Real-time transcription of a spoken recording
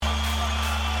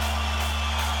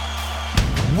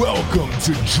Welcome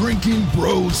to Drinking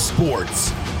Bros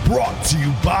Sports, brought to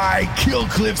you by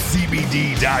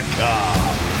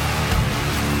KillcliffCBD.com.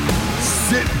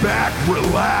 Sit back,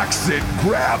 relax, and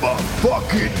grab a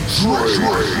fucking drink.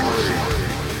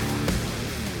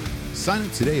 Sign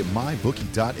up today at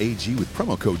mybookie.ag with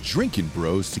promo code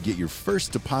DrinkinBros to get your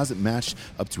first deposit matched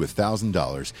up to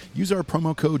 $1,000. Use our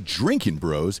promo code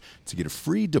DrinkinBros to get a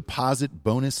free deposit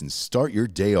bonus and start your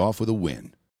day off with a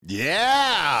win.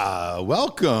 Yeah!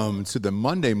 Welcome to the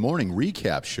Monday morning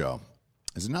recap show.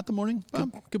 Is it not the morning,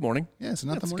 Bob? Good morning. Yeah, it's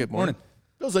not the morning. Good morning.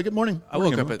 Feels like good morning. I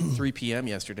woke up at 3 p.m.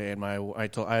 yesterday, and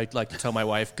I'd like to tell my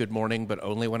wife good morning, but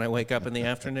only when I wake up in the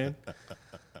afternoon.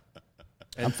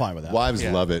 I'm fine with that. Wives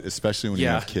love it, especially when you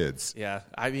have kids. Yeah.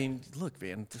 I mean, look,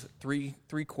 man, three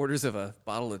quarters of a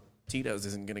bottle of Tito's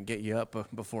isn't going to get you up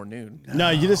before noon. No,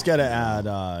 you just got to add,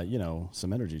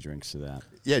 some energy drinks to that.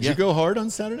 Yeah, did you go hard on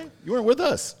Saturday? You weren't with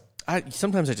us.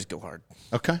 Sometimes I just go hard.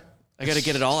 Okay. I got to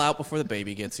get it all out before the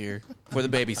baby gets here, before the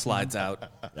baby slides out.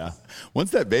 Yeah. Once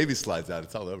that baby slides out,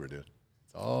 it's all over, dude.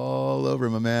 It's all over,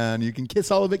 my man. You can kiss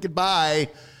all of it goodbye.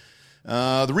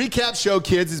 The recap show,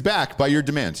 kids, is back by your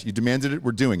demand. You demanded it.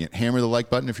 We're doing it. Hammer the like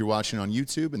button if you're watching on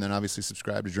YouTube, and then obviously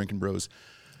subscribe to Drinking Bros.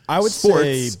 I would Sports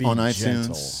say be on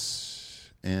gentle. iTunes.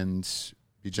 And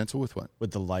be gentle with what?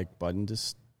 With the like button,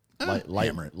 just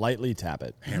hammer it. lightly tap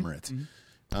it. Hammer it.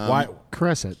 Why?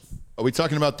 Caress it. Are we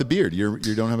talking about the beard? You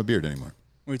don't have a beard anymore.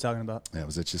 What are you talking about? Yeah,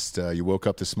 was it just you woke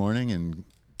up this morning and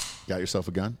got yourself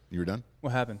a gun? You were done?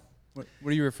 What happened? What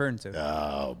are you referring to?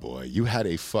 Oh, boy. You had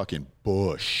a fucking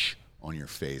bush on your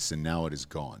face, and now it is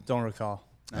gone. Don't recall.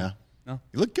 No. Yeah? No.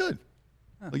 You look good.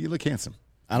 You look handsome.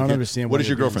 I don't understand. What why does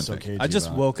your you're being girlfriend so think? cagey I just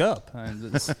about. woke up.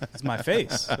 It's my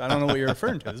face. I don't know what you're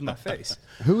referring to. This is my face.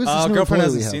 Who is this new girlfriend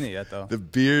employee hasn't we have? seen it yet, though. The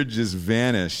beard just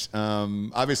vanished.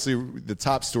 Obviously, the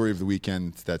top story of the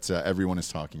weekend that everyone is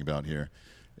talking about here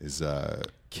is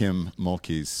Kim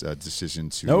Mulkey's decision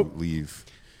to leave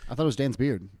I thought it was Dan's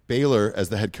beard. Baylor as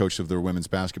the head coach of their women's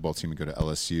basketball team and go to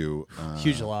LSU.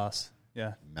 Huge loss.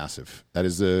 Yeah. Massive. That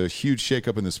is a huge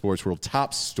shakeup in the sports world.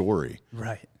 Top story.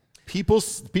 Right. People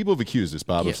have accused us,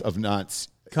 Bob, of not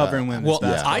Covering women's Well,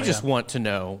 basketball. I just want to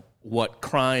know what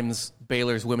crimes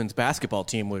Baylor's women's basketball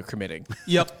team were committing.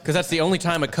 Yep. Because that's the only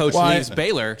time a coach Why- leaves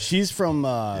Baylor. She's from.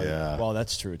 Well,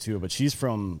 that's true too. But she's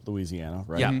from Louisiana,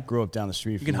 right? Yeah. Grew up down the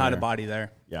street. You can hide a body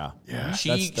there. Yeah. Yeah.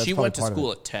 She probably went to part of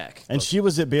school it. at Tech. And she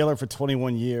was at Baylor for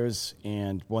 21 years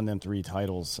and won them 3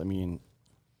 titles. I mean,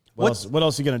 what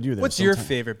else are you going to do there? What's your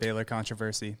favorite Baylor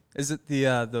controversy? Is it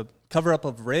the cover-up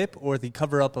of rape or the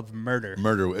cover-up of murder?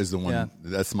 Murder is the one. Yeah.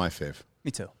 That's my fave.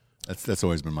 Me too. That's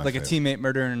always been my Like fave. a teammate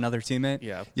murdering another teammate?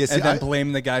 Yeah. Yeah, see, And then I-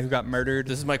 blame the guy who got murdered?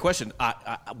 This is my question.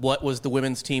 What was the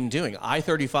women's team doing?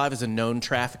 I-35 is a known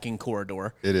trafficking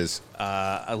corridor. It is.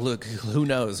 Look, who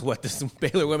knows what this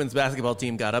Baylor women's basketball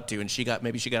team got up to, and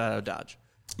maybe she got out of Dodge.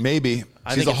 Maybe.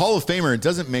 I She's think a Hall of Famer. It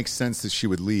doesn't make sense that she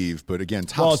would leave, but again,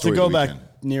 top Well, story to go of the back weekend.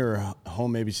 near her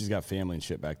home, maybe she's got family and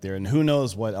shit back there, and who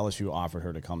knows what LSU offered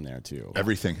her to come there too.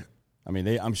 Everything. I mean,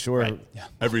 I'm sure.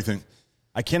 Everything.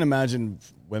 I can't imagine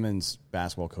women's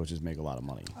basketball coaches make a lot of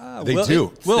money. They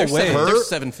do. Will They're Wade. They're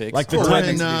 7 figs. Like the Her top-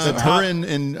 and, the top- her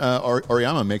and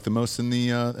Ariama make the most in the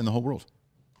whole world.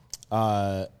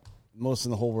 Most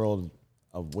in the whole world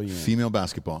of what do you mean? Female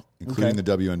basketball, including Okay. the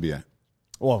WNBA.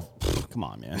 Well, come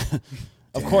on, man.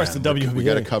 Of course, the WNBA. We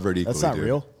got to cover it equally. That's not dude.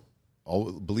 real.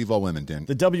 Believe all women, Dan.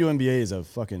 The WNBA is a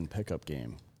fucking pickup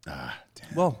game.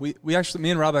 Well,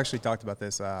 me and Rob actually talked about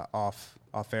this off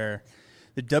air.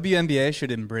 The WNBA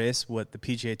should embrace what the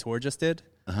PGA Tour just did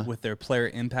with their player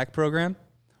impact program,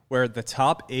 where the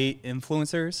top 8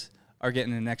 influencers are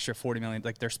getting an extra $40 million.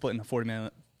 Like they're splitting a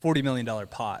 $40 million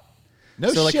pot.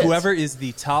 No so like shit. whoever is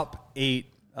the top 8,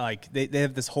 like they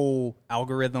have this whole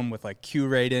algorithm with like Q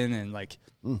rating and like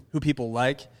who people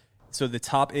like. So the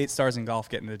top 8 stars in golf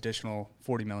get an additional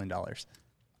 $40 million.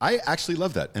 I actually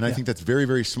love that, and I think that's very,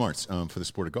 very smart for the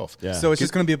sport of golf. Yeah. So it's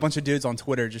just going to be a bunch of dudes on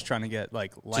Twitter just trying to get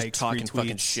like likes, just talking retweets.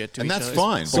 fucking shit to And each that's other.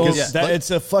 fine. So because,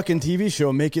 it's a fucking TV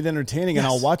show. Make it entertaining, and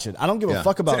I'll watch it. I don't give a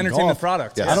fuck about It's an entertainment golf.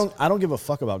 product. Yes. I don't give a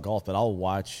fuck about golf, but I'll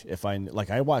watch if I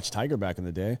watched Tiger back in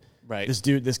the day. Right.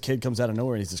 This kid comes out of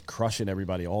nowhere and he's just crushing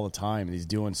everybody all the time, and he's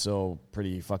doing so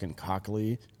pretty fucking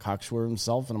cocksure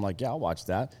himself. And I'm like, yeah, I'll watch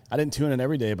that. I didn't tune in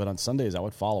every day, but on Sundays I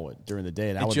would follow it during the day,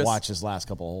 and I would watch his last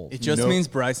couple holes. It just means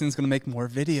Bryson's going to make more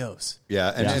videos. Yeah,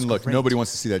 and, Yeah. and look, Great. nobody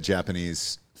wants to see that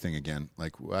Japanese thing again.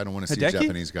 Like, I don't want to see a Hideki?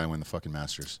 Japanese guy win the fucking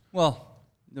Masters. Well,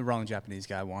 the wrong Japanese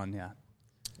guy won, yeah.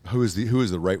 Who is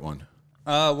the right one?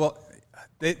 Well,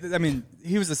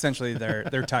 he was essentially their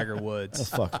Tiger Woods.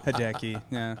 fuck. Hideki,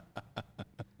 yeah.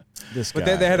 This But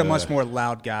guy. they had a much more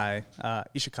loud guy,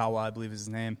 Ishikawa, I believe is his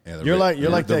name. Yeah, You're like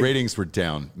the that- ratings were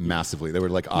down massively. They were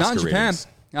like Oscar Not in Japan. ratings.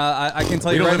 I can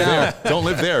tell We you don't right live now. there. Don't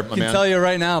live there, my I can man. tell you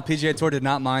right now, PGA Tour did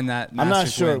not mind that. I'm not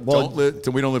Masters sure. win. Well,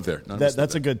 we don't live there. None of us live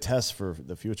that's there. a good test for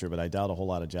the future, but I doubt a whole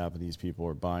lot of Japanese people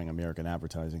are buying American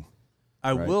advertising.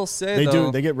 I Right? will say they though,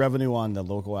 do. They get revenue on the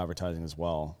local advertising as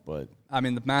well, but I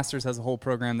mean, the Masters has a whole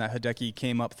program that Hideki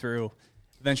came up through,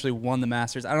 eventually won the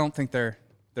Masters. I don't think they're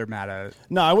mad at it.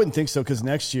 no, I wouldn't think so because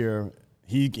next year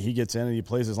he gets in and he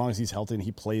plays as long as he's healthy and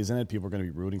he plays in it. People are going to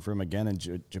be rooting for him again,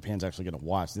 and Japan's actually going to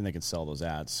watch. Then they can sell those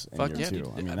ads in Fuck year yeah, two. dude.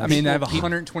 I mean, I that's- mean, they have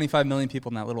 125 million people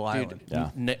in that little Dude, island.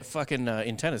 Yeah.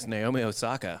 in tennis, Naomi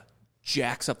Osaka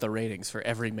jacks up the ratings for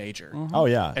every major. oh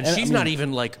yeah, And she's not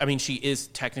even like, I mean, she is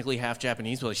technically half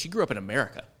Japanese, but like, she grew up in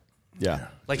America. Yeah,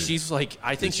 Like, she's like,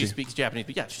 I think she speaks Japanese,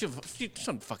 but yeah, she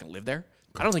doesn't fucking live there.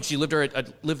 I don't think she lived there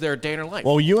a day in her life.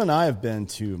 Well, you and I have been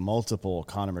to multiple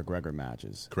Conor McGregor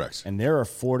matches. Correct. And there are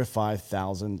 4,000 to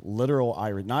 5,000 literal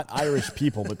Irish, not Irish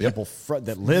people, but people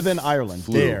that live in Ireland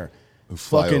there, Who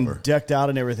fly fucking over. decked out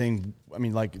and everything. I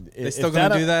mean, like, still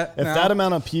gonna do that If now? that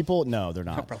amount of people, no, they're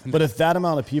not. probably But if that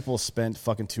amount of people spent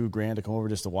fucking $2,000 to come over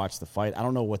just to watch the fight, I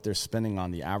don't know what they're spending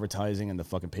on the advertising and the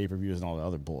fucking pay-per-views and all the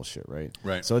other bullshit, right?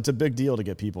 Right. So it's a big deal to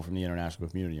get people from the international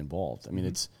community involved. I mean,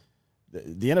 it's.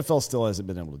 The NFL still hasn't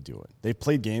been able to do it. They've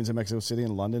played games in Mexico City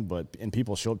and London, and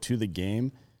people show up to the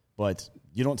game, but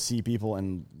you don't see people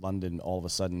in London all of a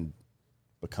sudden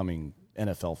becoming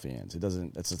NFL fans. It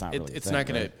doesn't. It's just not really. it's a thing, not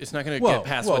gonna right? it's not gonna Whoa, get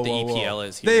past whoa, what the whoa, whoa. EPL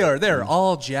is here. They're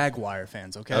all Jaguar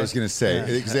fans. Okay, I was going to say,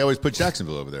 because they always put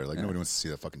Jacksonville over there. Like, nobody wants to see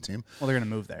that fucking team. well, they're gonna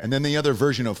move there. And then the other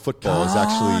version of football is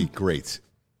actually great.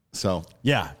 So,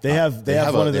 Yeah, they have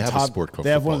have one a- of the they have a top. sport called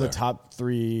They have one of the football top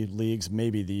 3 leagues,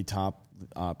 maybe the top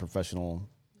professional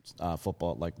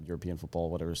football, like European football,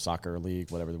 whatever, soccer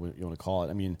league, whatever you want to call it.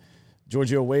 I mean,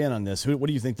 Giorgio, weigh in on this. What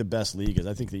do you think the best league is?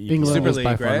 I think the EPL. England Super is by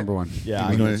League, far right? number one. Yeah,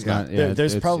 England It's is- not- There-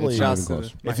 there's it's probably- not Shouts even to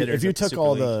close. my If you hitters at took Super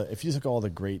all League. if you took all the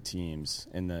great teams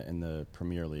in the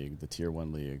Premier League, the Tier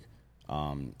 1 league,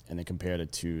 and then compared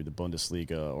it to the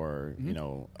Bundesliga or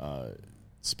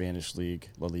Spanish league,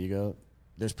 La Liga,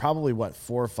 there's probably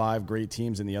 4 or 5 great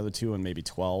teams in the other two, and maybe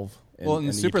 12. Well, in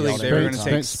the Super EPL League, they were every gonna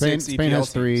time. take six Spain has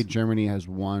EPL 3. teams. Germany has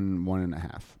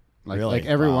 1.5. Really? Like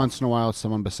every Wow. once in a while,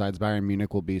 someone besides Bayern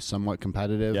Munich will be somewhat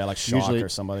competitive. Yeah, like Schalke or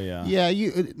somebody. Yeah. Yeah,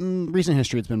 in recent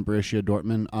history, it's been Borussia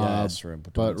Dortmund. that's true.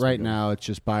 But Dortmund's right good. now, it's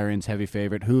just Bayern's heavy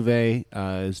favorite. Juve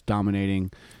is dominating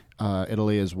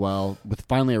Italy as well, with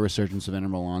finally a resurgence of Inter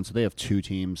Milan. So they have 2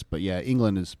 teams. But yeah,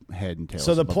 England is head and tails.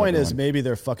 So the above point is, everyone. maybe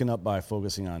they're fucking up by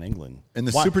focusing on England. and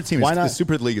the Why- super team, why the not?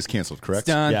 Super League is canceled, correct? It's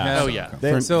done. Yeah. Oh, yeah.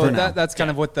 They- So for now. that's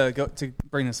kind of what to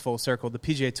bring this full circle. The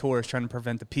PGA Tour is trying to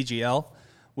prevent the PGL,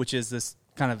 which is this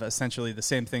kind of essentially the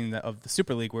same thing of the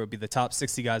Super League, where it would be the top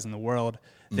 60 guys in the world.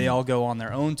 They all go on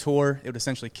their own tour. It would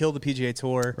essentially kill the PGA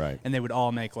Tour, Right. and they would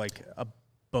all make like a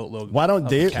boatload. Why don't of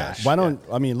they? Cash. Why don't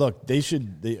I mean? Look, they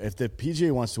should. If the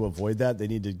PGA wants to avoid that, they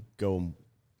need to go.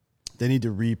 They need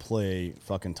to replay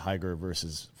fucking Tiger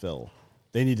versus Phil.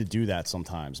 They need to do that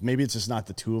sometimes. Maybe it's just not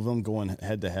the two of them going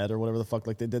head to head or whatever the fuck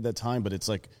like they did that time. But it's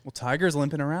like Well, Tiger's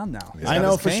limping around now. He's I got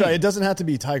know his for cane. sure. It doesn't have to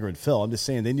be Tiger and Phil. I'm just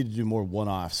saying they need to do more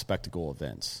one-off spectacle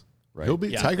events. Right? He'll be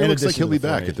Yeah. Tiger In looks like addition he'll to be the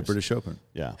four back at the majors. British Open.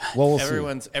 Yeah. Well, we'll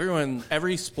see.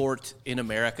 Every sport in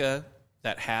America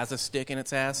that has a stick in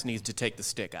its ass needs to take the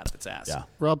stick out of its ass. Yeah.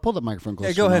 Rob, pull that microphone closer.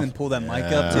 Yeah, go ahead enough. and pull that mic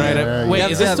up. Right. Dude. Wait, You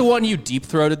have is to this have- the one you deep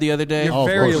throated the other day? You're Oh, of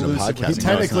very course, in the elusive. podcast. with He that.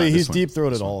 Technically, this he's one. deep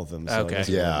throated all of them. So Okay. it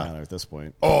doesn't really Yeah. matter at this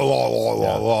point.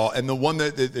 And the one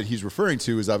that he's referring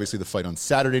to is obviously the fight on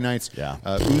Saturday nights. Yeah.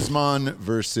 Usman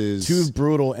versus Two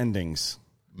brutal endings.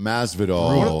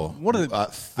 Masvidal. What are the-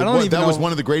 Uh, I don't even that was know-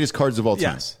 one of the greatest cards of all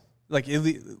time. Yes, like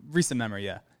recent memory.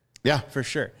 Yeah, Yeah. for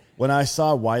sure. When I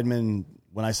saw Weidman,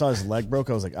 when I saw his leg broke,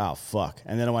 I was like, "Oh fuck!"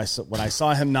 And then when I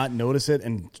saw him not notice it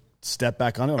and step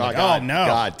back on it, I'm like, God, "Oh no,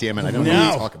 God damn it! I don't No. know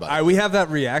what to talk about. All right, we have that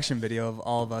reaction video of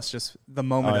all of us, just the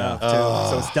moment of, too.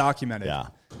 So it's documented. yeah."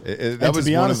 That to was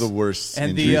be one honest- of the worst.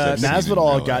 and the, injuries I've seen in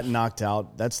Masvidal my got life. knocked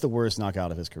out. That's the worst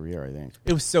knockout of his career, I think.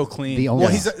 It was so clean. The only-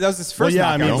 Well, that was his first yeah,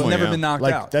 I knockout. mean, He's only, never yeah. been knocked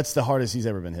Like out. that's the hardest he's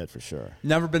ever been hit for sure.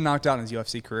 Never been knocked out in his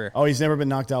UFC career. Oh, he's never been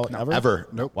knocked out ever. Ever.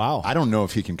 Nope. Wow. I don't know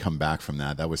if he can come back from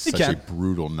that. That was He such a can.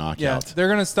 brutal Yeah, knockout. they're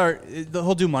gonna start.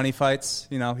 He'll do money fights.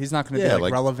 You know, he's not going to be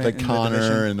like relevant. like in the Connor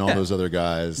division. and all Yeah. those other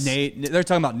guys. Nate. They're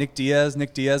talking about Nick Diaz.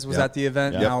 Nick Diaz was Yep. at the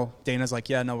event. Yep. Now Dana's like,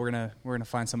 yeah, no, we're gonna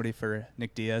find somebody for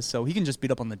Nick Diaz, so he can just beat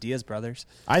up on the Diaz brothers.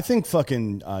 I think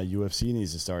fucking UFC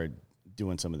needs to start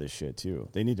doing some of this shit too.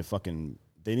 They need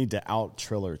to out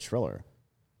Triller.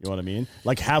 You know what I mean?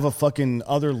 Like have a fucking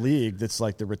other league that's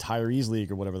like the retirees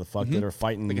league or whatever the fuck that are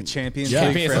fighting Like a champions Yeah.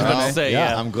 league. Champions, I was about to say,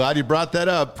 yeah. I'm glad you brought that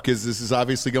up because this is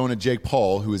obviously going to Jake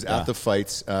Paul, who was at the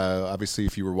fights. Obviously,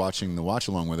 if you were watching the watch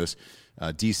along with us,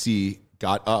 DC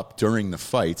got up during the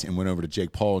fight and went over to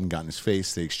Jake Paul and got in his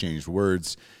face. They exchanged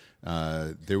words.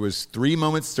 There was 3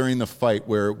 moments during the fight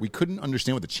where we couldn't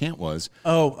understand what the chant was.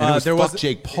 Oh, and it was there fuck was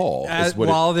Jake Paul. is what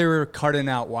while they were carting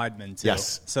out Weidman too.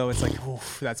 Yes. So it's like,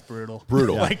 oof, that's brutal.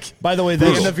 Brutal. Like, By the way, the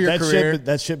end of your career.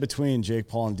 that shit between Jake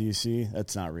Paul and DC,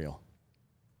 that's not real.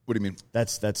 What do you mean?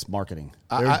 That's marketing.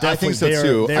 I think so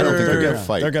too. I don't think they're going to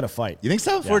fight. They're going to fight. You think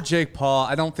so? For Jake Paul,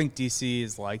 I don't think DC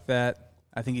is like that.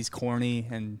 I think he's corny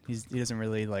and he doesn't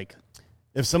really like.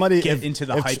 If somebody Get into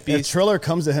the hype if beast. Triller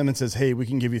comes to him and says, "Hey, we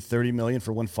can give you $30 million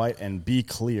for one fight," and be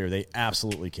clear, they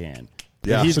absolutely can.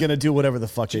 Yeah. And he's going to do whatever the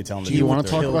fuck they tell him to Do you do. want to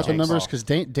talk kill about the Jake numbers? Paul.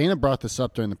 Because Dana brought this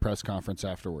up during the press conference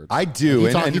afterwards. I do. He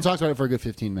And talked about it for a good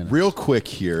 15 minutes. real quick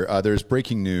here, there's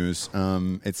breaking news.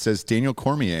 It says Daniel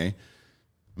Cormier,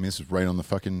 I mean, this is right on the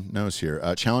fucking nose here,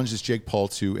 challenges Jake Paul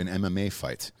to an MMA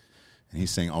fight. And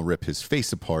he's saying, I'll rip his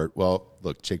face apart. Well,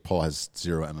 look, Jake Paul has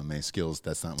zero MMA skills.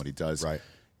 That's not what he does. Right.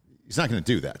 He's not going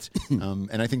to do that.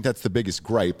 And I think that's the biggest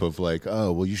gripe of like,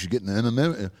 oh, well, you should get in the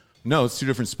MMA. No, it's 2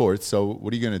 different sports. So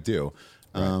what are you going to do?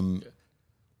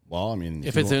 Well, I mean,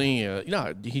 If it's any,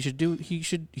 he should do. He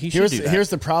should do that. Here's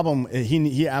the problem.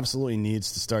 He absolutely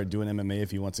needs to start doing MMA if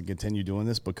he wants to continue doing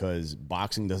this because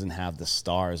boxing doesn't have the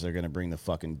stars that are going to bring the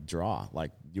fucking draw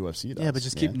like UFC does. Yeah, but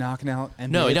just keep knocking out. NBA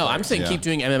No, I'm players. saying keep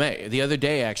doing MMA. The other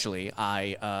day, actually,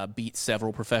 I beat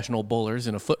several professional bowlers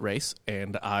in a foot race,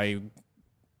 and I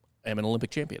am an Olympic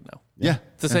champion now. Yeah.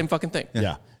 It's the same fucking thing.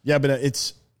 Yeah, but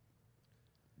it's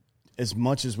as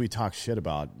much as we talk shit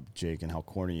about Jake and how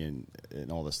corny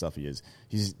and all the stuff he is.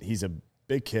 He's a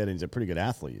big kid and he's a pretty good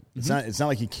athlete. It's not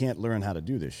like he can't learn how to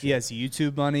do this shit. He has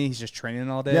YouTube money. He's just training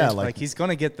all day. Yeah, like he's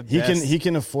gonna get the best. He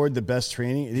can afford the best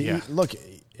training. Look,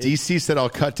 DC said I'll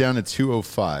cut down to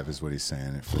 205 is what he's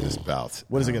saying for this bout.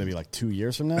 what is it going to be like 2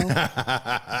 years from now?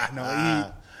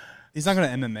 No, he's not gonna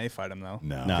MMA fight him though.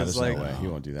 No. No, there's like, no way he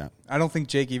won't do that. I don't think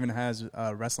Jake even has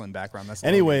a wrestling background. That's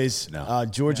Anyways, No.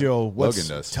 Giorgio, Logan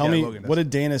does. tell Yeah, me Logan does. what did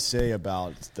Dana say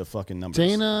about the fucking numbers?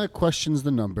 Dana questions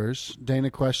the numbers. Dana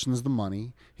questions the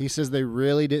money. He says they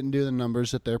really didn't do the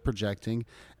numbers that they're projecting.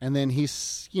 And then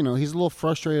he's a little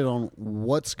frustrated on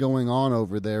what's going on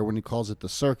over there when he calls it the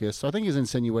circus. So I think he's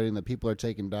insinuating that people are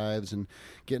taking dives and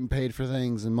getting paid for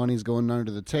things and money's going under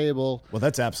the table. Well,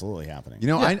 that's absolutely happening. You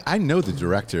know, I know the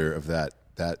director of that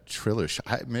Triller show.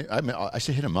 I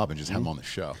should hit him up and just have him on the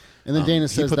show. And then Dana he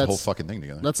says put the that's whole fucking thing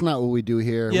together. That's not what we do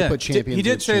here. Yeah, we put champions. he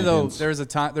did with say though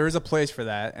champions. there is a place for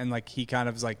that, and like he kind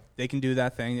of was like they can do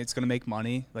that thing. It's gonna make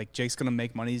money. Like Jake's gonna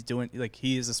make money. He's doing like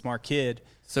he is a smart kid.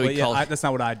 So But he called- that's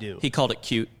not what I do. He called it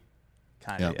cute.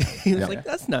 Kind of Yeah. He was like,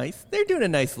 "That's nice. They're doing a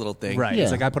nice little thing." right. Yeah.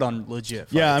 It's like I put on legit.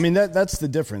 Fights. Yeah, I mean that's the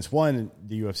difference. One,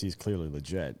 the UFC is clearly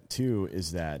legit. Two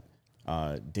is that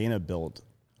Dana built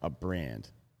a brand.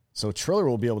 So Triller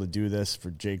will be able to do this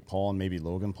for Jake Paul and maybe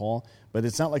Logan Paul, but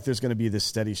it's not like there's going to be this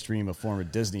steady stream of former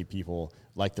Disney people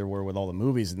like there were with all the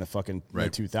movies in the fucking Right.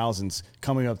 2000s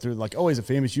coming up through like, oh, he's a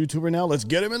famous YouTuber now. Let's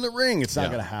get him in the ring. It's not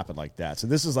going to happen like that. So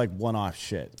this is like one-off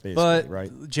shit, basically, but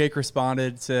right? Jake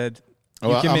responded, said, "You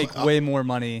Oh, can I'm- make way more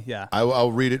money." Yeah,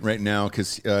 I'll read it right now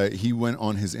because he went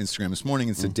on his Instagram this morning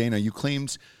and said, Dana, you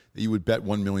claimed that you would bet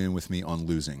 $1 million with me on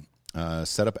losing.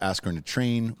 Set up Askren to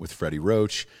train with Freddie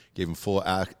Roach, gave him full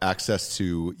access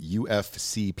to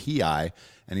UFCPI,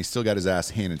 and he still got his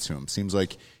ass handed to him. Seems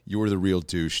like you were the real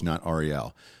douche, not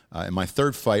Ariel. In my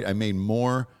third fight, I made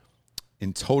more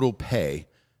in total pay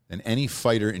than any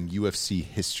fighter in UFC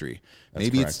history.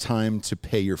 Maybe it's time to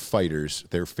pay your fighters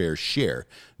their fair share.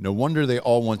 No wonder they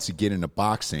all want to get into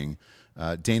boxing.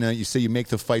 Dana, you say you make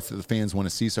the fights that the fans want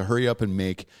to see, so hurry up and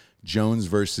make Jones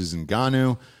versus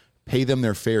Ngannou. Pay them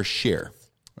their fair share.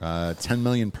 $10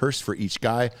 million purse for each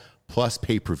guy, plus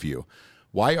pay-per-view.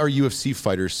 Why are UFC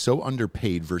fighters so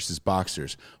underpaid versus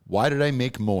boxers? Why did I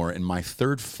make more in my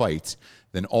third fight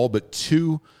than all but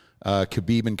 2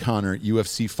 Khabib and Conor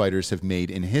UFC fighters have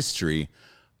made in history?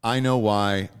 I know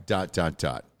why, ... Yeah,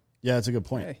 that's a good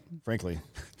point, frankly.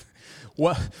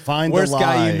 what Find the worst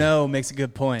guy lie. you know makes a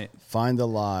good point. Find the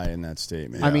lie in that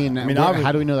statement. I mean, obvi-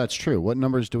 how do we know that's true? What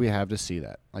numbers do we have to see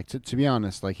that? Like to be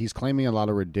honest, like he's claiming a lot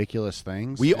of ridiculous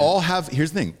things. We all have.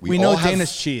 Here's the thing. We know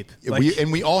Dana's cheap.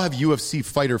 We all have UFC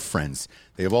fighter friends.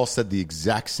 They have all said the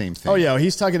exact same thing. Oh yeah,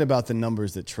 he's talking about the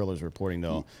numbers that Triller's reporting,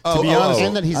 though. To be honest,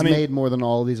 and that he's made more than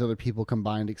all of these other people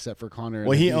combined, except for Conor.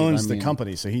 Well, he owns the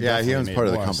company, so he owns part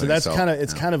of the company. So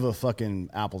that's kind of a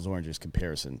fucking apples oranges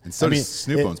comparison. And so does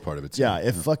Snoop owns part of it too. Yeah,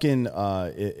 if fucking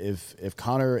if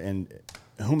Conor and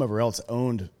whomever else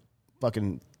owned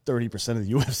fucking 30% of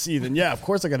the UFC, then yeah, of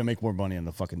course I got to make more money on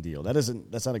the fucking deal. That's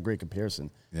not a great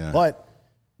comparison. Yeah. But,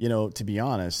 to be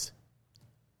honest,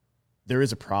 there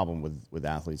is a problem with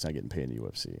athletes not getting paid in the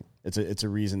UFC. It's a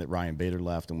reason that Ryan Bader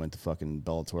left and went to fucking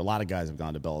Bellator. A lot of guys have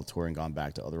gone to Bellator and gone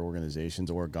back to other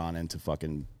organizations or gone into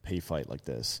fucking pay fight like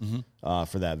this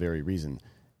for that very reason.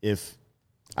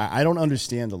 I don't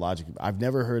understand the logic. I've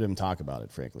never heard him talk about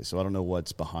it, frankly, so I don't know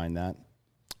what's behind that.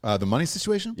 The money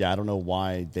situation? Yeah, I don't know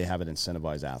why they haven't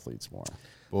incentivized athletes more.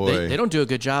 Boy. They don't do a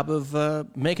good job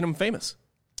of making them famous.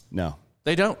 No.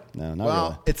 They don't. No, not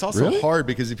really. It's also hard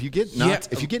because if you get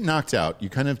knocked out, you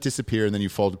kind of disappear and then you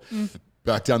fall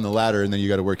back down the ladder and then you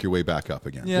got to work your way back up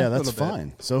again. Yeah, that's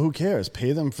fine. So who cares?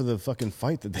 Pay them for the fucking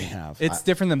fight that they have. It's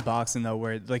different than boxing though,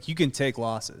 where like you can take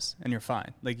losses and you're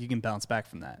fine. Like you can bounce back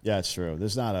from that. Yeah, it's true.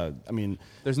 There's not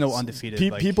there's no undefeated.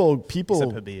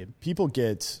 People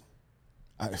get.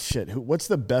 What's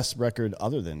the best record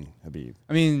other than Khabib?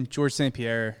 I mean, George St.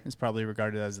 Pierre is probably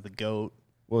regarded as the GOAT.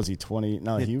 What was he, 20?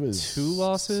 No, he was 2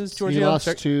 losses. George he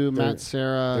lost to Matt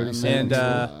Serra, and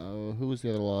who was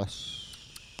the other loss?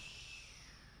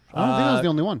 I don't think that was the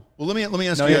only one. Well, let me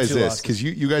ask you guys this because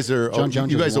you guys are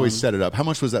you guys always set it up. How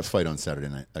much was that fight on Saturday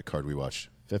night? That card we watched.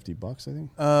 $50, I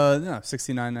think. No,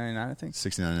 $69.99, I think.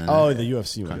 $69.99. Oh, the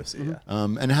UFC one. UFC,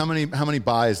 yeah. And how many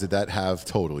buys did that have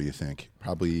total? You think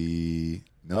probably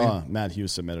million? Matt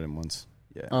Hughes submitted him once.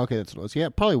 Yeah. Oh, okay, that's what it was. Yeah,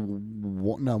 probably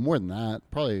no more than that.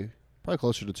 Probably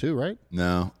closer to 2, right?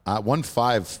 No,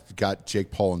 1.5 got Jake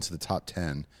Paul into the top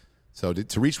 10. So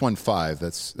to reach 1.5,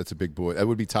 that's a big boy. That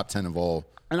would be top 10 of all.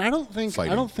 And I don't think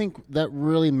that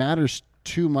really matters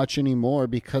too much anymore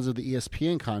because of the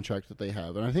ESPN contract that they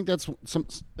have. And I think that's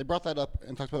they brought that up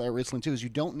and talked about that recently too, is you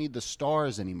don't need the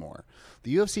stars anymore.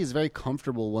 The UFC is very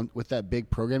comfortable with that big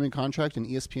programming contract, and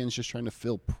ESPN is just trying to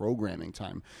fill programming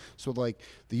time. So like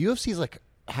the UFC is like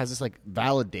has this like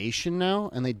validation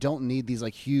now, and they don't need these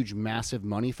like huge massive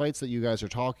money fights that you guys are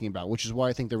talking about, which is why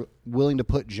I think they're willing to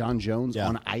put John Jones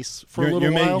on ice for a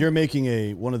little while. You're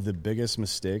making one of the biggest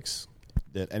mistakes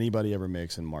that anybody ever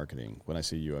makes in marketing. When I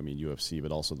say you, I mean UFC,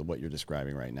 but also what you're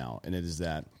describing right now. And it is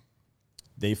that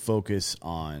they focus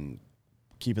on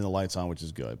keeping the lights on, which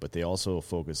is good, but they also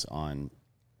focus on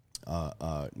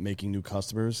making new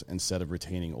customers instead of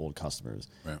retaining old customers.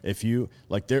 Right. If you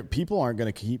people aren't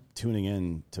going to keep tuning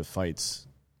in to fights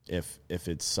if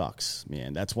it sucks,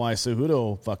 man. That's why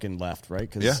Cejudo fucking left, right?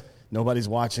 Because nobody's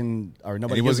watching, or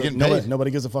nobody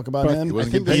gives a fuck about him. I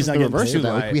think he's not getting paid.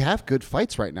 Like, we have good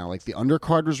fights right now. Like the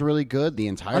undercard was really good. The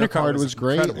entire card was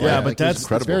great. Incredible. Yeah, but that's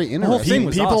very interesting.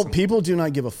 People do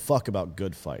not give a fuck about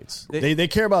good fights. They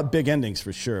care about big endings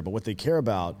for sure, but what they care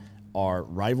about are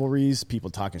rivalries, people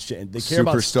talking shit. And they care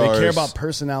about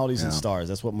personalities and stars.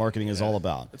 That's what marketing is all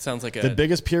about. It sounds like the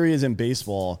biggest periods in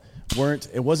baseball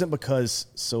wasn't because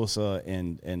Sosa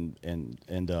and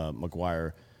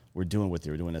McGuire were doing what they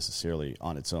were doing necessarily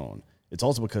on its own. It's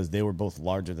also because they were both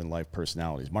larger than life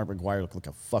personalities. Mark McGuire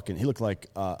looked like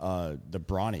the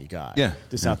brawny guy. Yeah.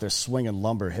 Just out there swinging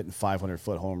lumber, hitting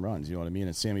 500-foot home runs. You know what I mean?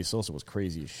 And Sammy Sosa was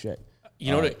crazy as shit.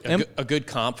 You know what? A good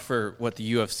comp for what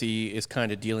the UFC is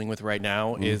kind of dealing with right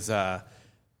now is, and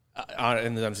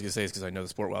I'm just going to say this because I know the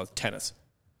sport well, it's tennis.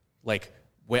 Like,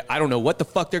 I don't know what the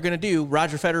fuck they're going to do.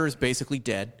 Roger Federer is basically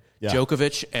dead. Yeah.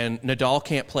 Djokovic and Nadal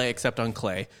can't play except on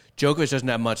clay. Djokovic doesn't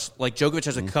have much. Like, Djokovic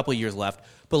has a couple of years left.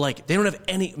 But, like, they don't have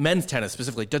any, men's tennis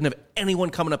specifically, doesn't have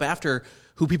anyone coming up after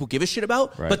who people give a shit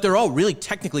about. Right. But they're all really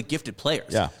technically gifted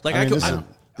players. Yeah. Like,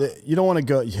 you don't want to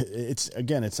go,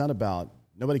 it's not about,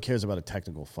 nobody cares about a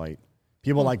technical fight.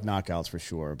 People like knockouts for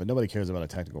sure, but nobody cares about a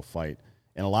technical fight.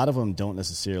 And a lot of them don't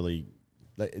necessarily,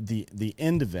 the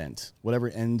end event, whatever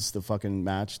ends the fucking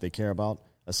match they care about,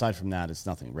 aside from that, it's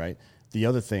nothing, right? The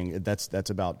other thing, that's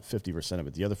about 50% of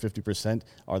it. The other 50%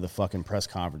 are the fucking press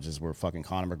conferences where fucking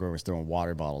Conor McGregor is throwing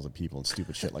water bottles at people and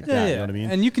stupid shit like that. Yeah. You know what I mean?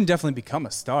 And you can definitely become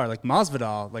a star. Like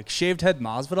Masvidal, like shaved head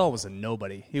Masvidal was a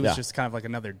nobody. He was just kind of like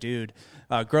another dude.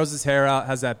 Grows his hair out,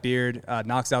 has that beard,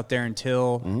 knocks out Darren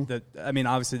Till. Mm-hmm.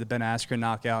 Obviously the Ben Askren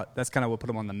knockout, that's kind of what put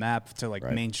him on the map to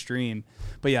mainstream.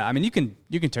 But yeah, I mean, you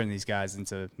can turn these guys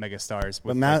into mega stars.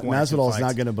 But Masvidal is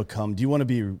not going to become, do you want to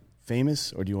be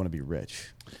famous or do you want to be rich?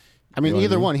 I mean,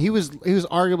 either one. He was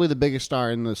arguably the biggest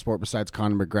star in the sport besides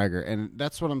Conor McGregor, and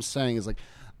that's what I'm saying is like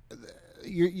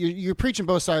you're preaching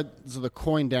both sides of the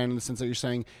coin, Dan, in the sense that you're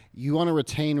saying you want to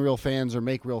retain real fans or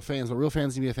make real fans, but real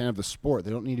fans need to be a fan of the sport.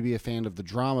 They don't need to be a fan of the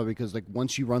drama because, like,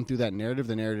 once you run through that narrative,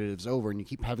 the narrative's over, and you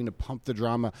keep having to pump the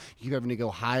drama. You keep having to go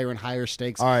higher and higher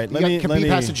stakes. All right, Khabib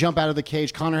has to jump out of the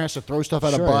cage. Conor has to throw stuff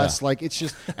out of bus. Yeah. Like, it's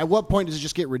just at what point does it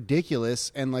just get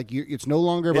ridiculous? And like, it's no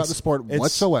longer about the sport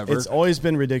whatsoever. It's always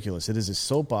been ridiculous. It is a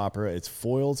soap opera. It's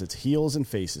foils. It's heels and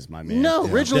faces, my man. No,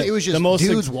 originally it was just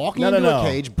dudes walking into a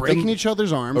cage, breaking each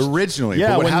other's arms. Originally, yeah,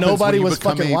 but what when happens nobody when you was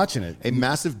become fucking watching it. A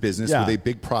massive business with a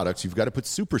big product, you've got to put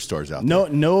superstars out there.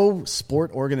 No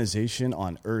sport organization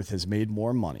on earth has made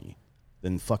more money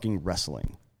than fucking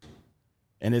wrestling,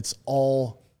 and it's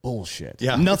all bullshit.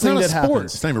 Yeah, nothing it's that not a sport.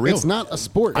 happens. It's not even real. It's not a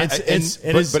sport. But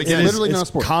again, literally it's not a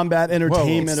sport. Combat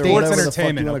entertainment or sports whatever entertainment,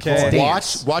 the fuck you want to okay. call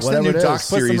it. Watch the Whatever new it is. doc Put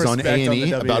some series on respect on A&E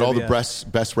the about all the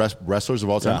WWF. best wrestlers of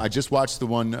all time. Yeah. I just watched the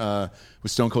one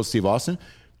with Stone Cold Steve Austin.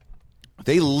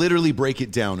 They literally break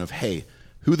it down of, hey,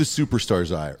 who the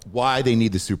superstars are, why they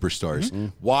need the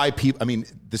superstars, why people, I mean,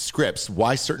 the scripts,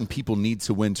 why certain people need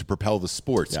to win to propel the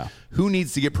sports, who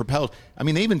needs to get propelled. I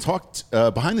mean, they even talked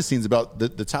behind the scenes about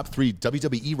the top 3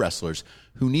 WWE wrestlers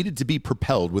who needed to be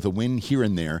propelled with a win here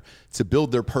and there to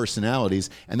build their personalities,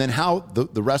 and then how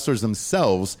the wrestlers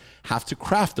themselves have to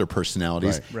craft their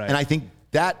personalities. Right. And I think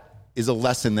that is a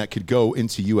lesson that could go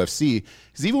into UFC,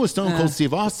 because even with Stone Cold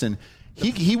Steve Austin,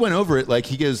 He went over it like,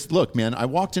 he goes, look, man, I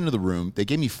walked into the room. They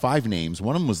gave me 5 names.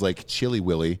 One of them was like Chili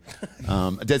Willy.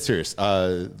 Dead serious.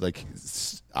 Like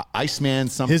Iceman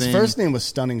something. His first name was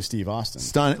Stunning Steve Austin.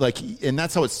 And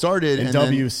that's how it started. In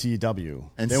then WCW.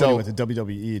 And then so, when he went to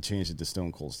WWE, it changed it to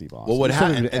Stone Cold Steve Austin. well, what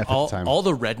happened? All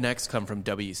the rednecks come from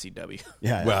WCW.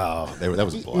 Yeah. Well, that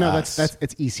was a blast. No,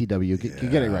 it's ECW. You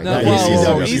get it right. No,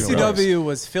 ECW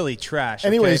was Philly trash.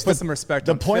 Anyways, put some respect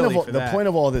the on point Philly of for the that. point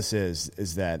of all this is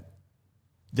that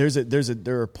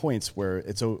there are points where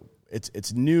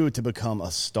it's new to become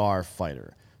a star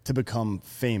fighter, to become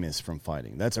famous from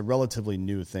fighting. That's a relatively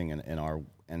new thing in our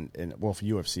well, for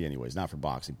UFC anyways, not for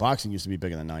boxing. Boxing used to be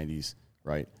big in the 90s,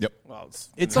 right? Yep. Well,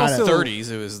 It's in also- the 30s.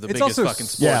 It was the it's biggest also- fucking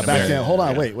sport. Yeah, in back America. then. Hold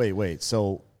on, Yeah. wait.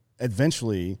 So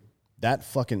eventually, that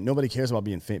fucking nobody cares about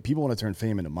being famous. People want to turn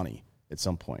fame into money at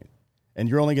some point, and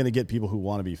you're only going to get people who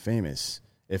want to be famous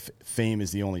if fame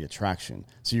is the only attraction.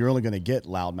 So you're only going to get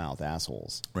loudmouth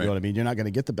assholes. You Right. know what I mean? You're not going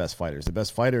to get the best fighters. The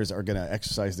best fighters are going to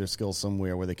exercise their skills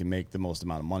somewhere where they can make the most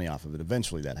amount of money off of it.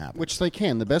 Eventually, that happens. Which they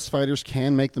can. The best fighters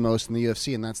can make the most in the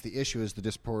UFC, and that's the issue, is the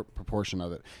disproportion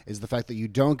of it, is the fact that you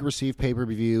don't receive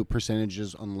pay-per-view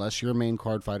percentages unless you're a main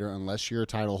card fighter, unless you're a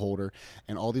title holder,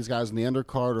 and all these guys in the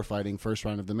undercard are fighting first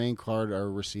round of the main card are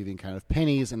receiving kind of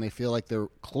pennies, and they feel like they're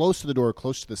close to the door,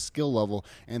 close to the skill level,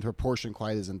 and the proportion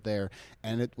quite isn't there.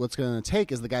 And what's going to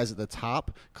take is the guys at the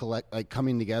top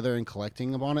coming together and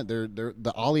collecting upon it.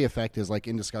 The Ali effect is like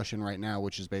in discussion right now,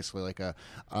 which is basically like a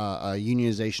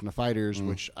unionization of fighters,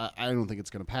 which I don't think it's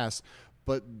going to pass.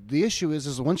 But the issue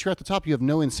is once you're at the top, you have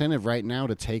no incentive right now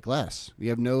to take less. You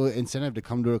have no incentive to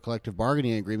come to a collective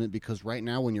bargaining agreement, because right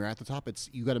now when you're at the top,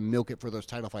 you got to milk it for those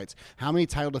title fights. How many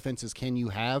title defenses can you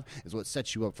have is what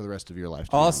sets you up for the rest of your life.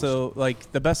 Also,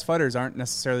 like, the best fighters aren't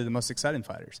necessarily the most exciting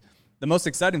fighters. The most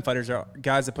exciting fighters are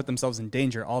guys that put themselves in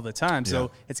danger all the time. So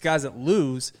it's guys that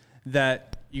lose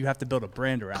that you have to build a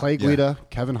brand around. Clay Guida,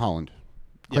 Kevin Holland.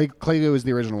 Clay Guida was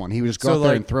the original one. He would just go out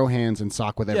there and throw hands and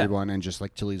sock with everyone and just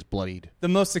like till he's bloodied. The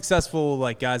most successful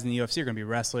like guys in the UFC are going to be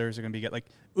wrestlers. Are going to be like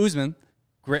Usman.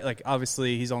 Great, like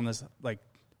obviously he's on this like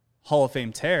Hall of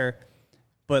Fame tear,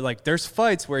 but like there's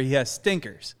fights where he has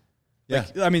stinkers. Yeah.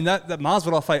 Like, I mean that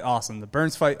Masvidal fight awesome. The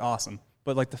Burns fight awesome.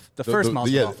 But like the first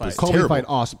Masvidal fight, Colby terrible. fight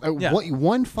awesome. What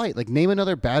one fight? Like name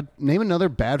another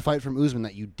bad fight from Usman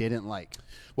that you didn't like.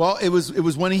 Well, it was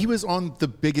when he was on the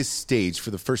biggest stage for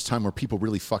the first time where people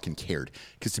really fucking cared.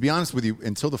 Because to be honest with you,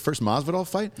 until the first Masvidal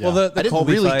fight, Well, the I didn't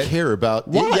Colby really fight. care about.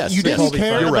 What? Yes, You didn't yes,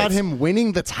 care you're about right. him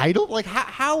winning the title? Like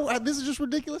how? This is just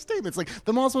ridiculous statements. Like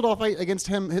the Masvidal fight against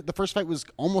him, the first fight was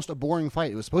almost a boring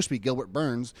fight. It was supposed to be Gilbert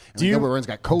Burns, and Gilbert Burns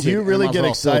got COVID. Do you really and get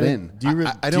Masvidal filled excited? in. Do you,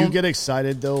 I do you don't- get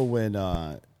excited though when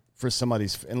for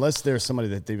somebody's, unless there's somebody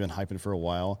that they've been hyping for a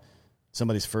while,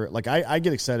 somebody's first, like I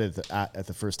get excited at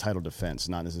the first title defense,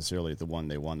 not necessarily at the one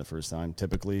they won the first time.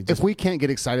 Typically, If we can't get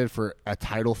excited for a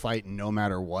title fight, no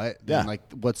matter what, then like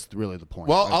what's really the point?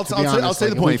 Well, Like, I'll to be say honest, the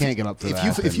like, point. We can't get up for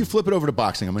that. If you flip it over to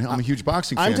boxing, I'm a huge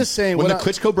boxing fan. I'm just saying, when the what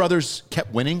Klitschko brothers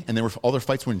kept winning and all their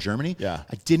fights were in Germany, Yeah.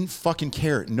 I didn't fucking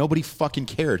care. Nobody fucking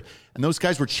cared, and those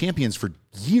guys were champions for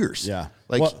years. Yeah.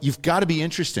 like Well- you've got to be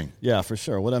interesting. yeah, for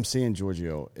sure. What I'm seeing,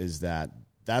 Giorgio, is that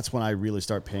that's when I really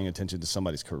start paying attention to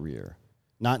somebody's career.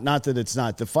 Not that it's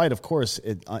not the fight, of course,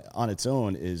 on its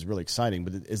own is really exciting,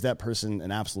 but is that person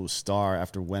an absolute star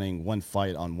after winning one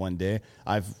fight on one day?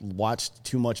 I've watched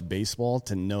too much baseball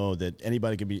to know that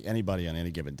anybody can be anybody on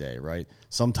any given day, right?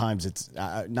 Sometimes it's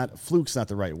not fluke's not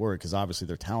the right word because obviously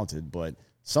they're talented, but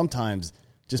sometimes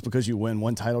just because you win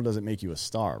one title doesn't make you a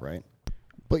star, right?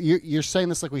 But you're saying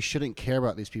this like we shouldn't care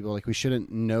about these people, like we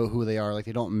shouldn't know who they are, like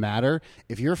they don't matter.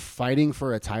 If you're fighting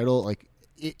for a title, like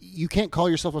you can't call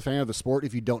yourself a fan of the sport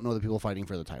if you don't know the people fighting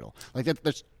for the title. Like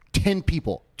that's 10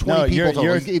 people, 20 people.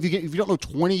 If you don't know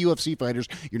 20 UFC fighters,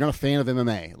 you're not a fan of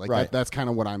MMA. Like right. That's kind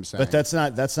of what I'm saying. But that's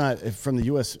not from the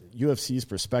UFC's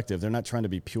perspective. They're not trying to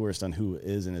be purist on who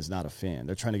is and is not a fan.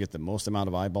 They're trying to get the most amount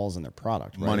of eyeballs in their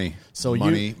product. Right? Money. So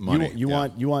money. You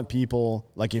want people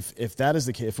like if that is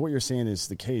the case, if what you're saying is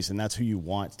the case, and that's who you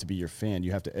want to be your fan,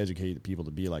 you have to educate people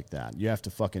to be like that. You have to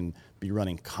fucking be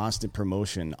running constant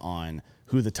promotion on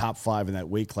who the top 5 in that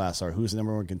weight class are, who's the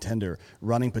number 1 contender,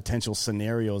 running potential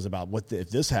scenarios about if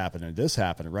this happened and this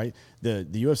happened, right? The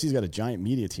UFC's got a giant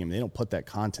media team. They don't put that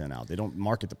content out. They don't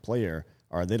market the player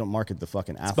or they don't market the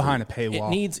fucking athlete. It's behind a paywall.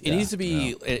 It needs to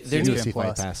be. There needs UFC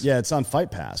Fight Pass. Yeah, it's on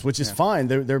Fight Pass, which is fine.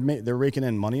 They're raking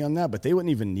in money on that, but they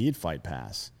wouldn't even need Fight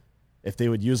Pass if they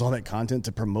would use all that content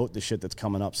to promote the shit that's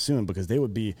coming up soon, because they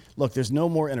would be, look, there's no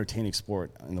more entertaining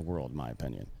sport in the world, in my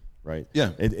opinion. Right?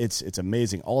 Yeah. It's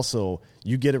amazing. Also,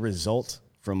 you get a result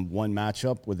from one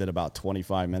matchup within about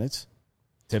 25 minutes.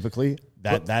 Typically,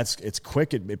 it's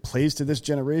quick. It plays to this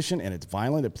generation, and it's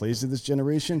violent. It plays to this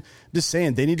generation. Just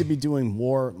saying, they need to be doing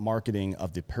more marketing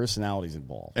of the personalities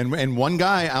involved. And one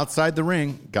guy outside the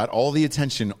ring got all the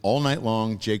attention all night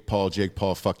long. Jake Paul,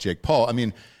 fuck Jake Paul. I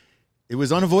mean, it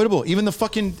was unavoidable. Even the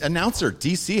fucking announcer,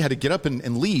 DC, had to get up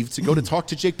and leave to go to talk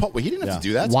to Jake Paul. Well, he didn't have to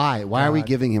do that. Why? Why are we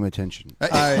giving him attention?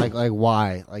 Like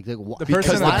why?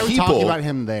 Because why are we people, talking about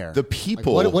him there? The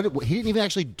people. Like what, he didn't even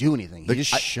actually do anything. He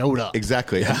just showed up.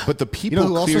 Exactly. Yeah. But the people you know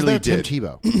who else was clearly there? did. Tim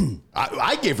Tebow.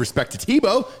 I gave respect to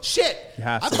Tebow. Shit.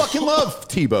 I fucking love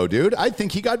Tebow, dude. I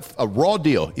think he got a raw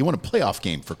deal. He won a playoff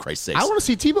game, for Christ's sake. I want to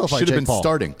see Tebow fight Should have been Jake Paul.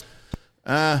 starting.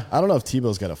 I don't know if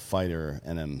Tebow's got a fighter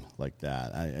in him like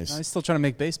that. He's still trying to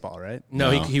make baseball, right?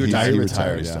 No, he retired. He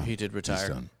retired. Yeah. He did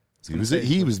retire.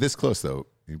 He was this close, though.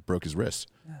 He broke his wrist.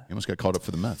 He almost got called up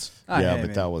for the Mets.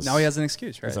 That was now he has an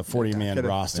excuse, right? It's a 40-man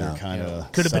roster kind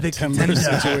of could have been a contender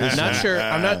I'm not sure.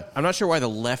 I'm not sure why the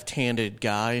left-handed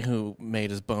guy who made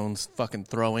his bones fucking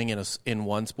throwing in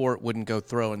one sport wouldn't go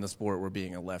throw in the sport where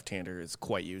being a left-hander is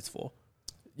quite useful.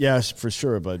 Yes, for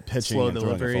sure, but pitching Slow and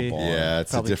throwing delivery. a football. Yeah,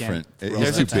 it's a different.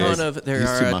 There's He's too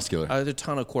muscular. There's a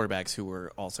ton of quarterbacks who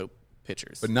were also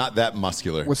pitchers, But not that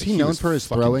muscular. Was he known for his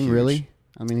fucking throwing? huge. Really?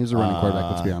 I mean, he was a running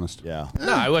quarterback. Let's be honest. Yeah.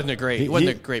 no, he wasn't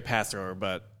a great pass thrower,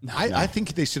 but I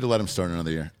think they should have let him start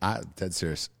another year. Dead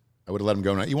serious. I would have let him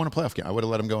go. You want a playoff game? I would have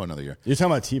let him go another year. You're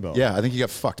talking about Tebow. Yeah, I think he got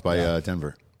fucked by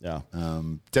Denver. Yeah.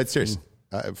 Dead serious.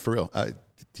 For real.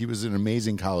 He was an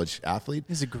amazing college athlete.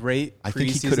 He's a great I think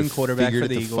he could preseason have quarterback figured for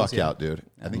the it the Eagles. fuck out, dude.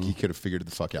 I think he could have figured it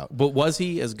the fuck out. but was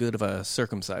he as good of a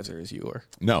circumciser as you were?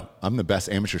 No, I'm the best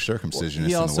amateur circumcisionist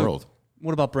He in also, the world.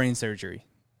 What about brain surgery?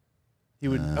 He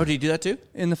would Oh, did he do that too?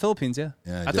 in the Philippines, yeah.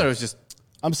 Yeah, I thought it was just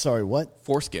I'm sorry, what?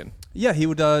 foreskin. Yeah, he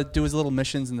would do his little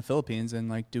missions in the Philippines and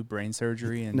like do brain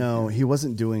surgery and No, he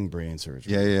wasn't doing brain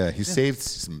surgery. Yeah. He saved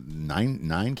some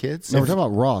nine kids. No, we're talking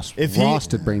about Ross. If Ross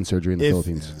he- did brain surgery in the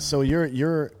Philippines. So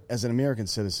you're as an American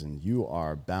citizen, you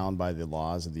are bound by the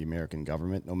laws of the American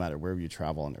government, no matter wherever you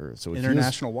travel on Earth. So if he was-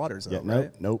 international waters, though,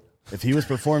 right? Nope. If he was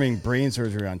performing brain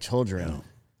surgery on children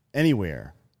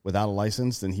anywhere without a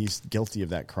license, then he's guilty of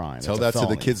that crime. Tell That's a that to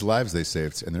the felony. kids' lives they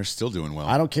saved, and they're still doing well.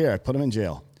 I don't care. I'd put him in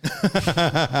jail.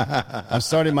 I'm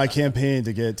starting my campaign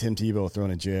to get Tim Tebow thrown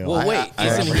in jail. Well, wait,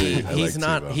 I he's like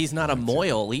not Tebow. he's not a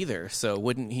moil either. So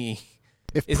wouldn't he?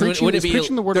 If Is- preaching, would it is be-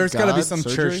 preaching the word There's of got to God be some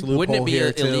surgery? church loophole Wouldn't it be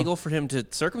here too. illegal for him to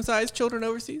circumcise children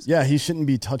overseas? Yeah, he shouldn't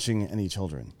be touching any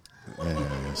children.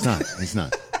 He's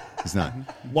not.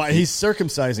 Why? He's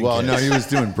circumcising Well, kids. no, he was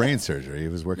doing brain surgery. He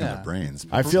was working Yeah. the brains.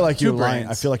 I feel like you're Two lying.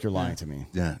 brains. I feel like you're lying to me.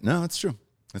 Yeah, no, that's true.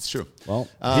 That's true. Well,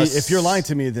 if you're lying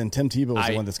to me, then Tim Tebow is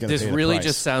the one that's going to This pay the really price.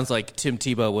 just sounds like Tim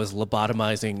Tebow was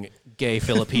lobotomizing gay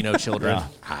Filipino children.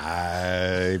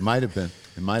 It might have been.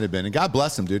 It might have been. And God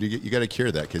bless him, dude. You got to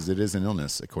cure that because it is an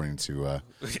illness, according to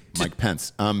Mike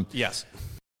Pence. Yes.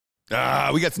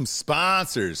 We got some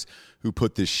sponsors who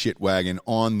put this shit wagon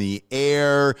on the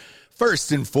air.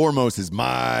 First and foremost is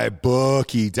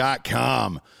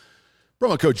MyBookie.com.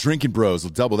 Promo code Drinking Bros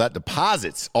will double that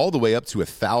deposits all the way up to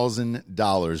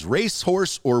 $1,000.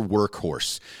 Racehorse or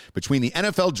workhorse. Between the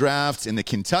NFL draft and the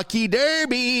Kentucky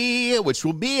Derby, which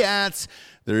will be at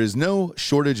There is no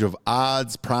shortage of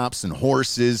odds, props, and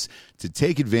horses to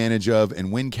take advantage of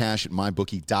and win cash at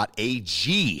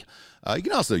mybookie.ag. You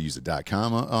can also use the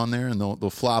 .com on there, and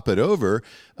they'll flop it over.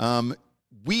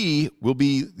 We will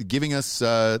be giving us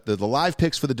the live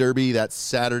picks for the Derby that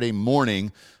Saturday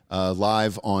morning,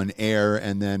 live on air.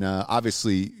 And then,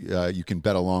 obviously, you can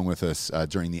bet along with us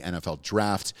during the NFL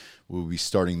Draft. We'll be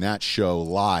starting that show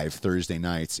live Thursday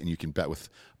nights, and you can bet with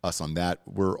us on that.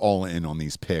 We're all in on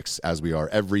these picks, as we are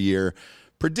every year.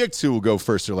 Predict who will go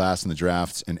first or last in the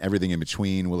draft and everything in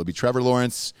between. Will it be Trevor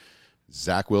Lawrence?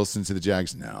 Zach Wilson to the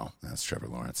Jags? No, that's Trevor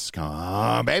Lawrence. Come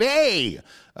on, baby.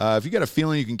 If you got a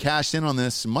feeling you can cash in on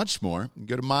this, much more,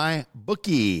 go to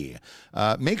MyBookie.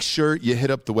 Make sure you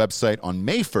hit up the website on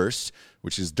May 1st,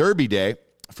 which is Derby Day,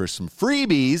 for some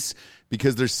freebies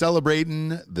because they're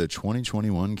celebrating the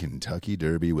 2021 Kentucky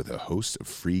Derby with a host of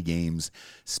free games,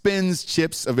 spins,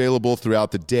 chips available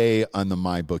throughout the day on the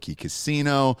MyBookie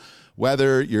Casino.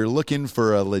 Whether you're looking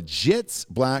for a legit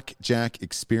blackjack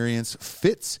experience,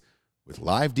 fit with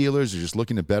live dealers, or just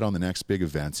looking to bet on the next big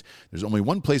event, there's only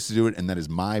one place to do it, and that is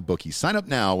MyBookie. Sign up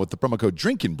now with the promo code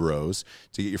Drinkin' Bros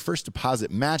to get your first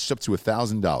deposit matched up to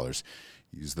 $1,000.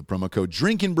 Use the promo code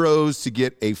Drinkin' Bros to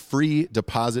get a free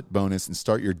deposit bonus and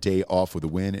start your day off with a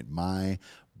win at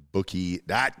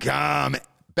mybookie.com.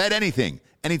 Bet anything,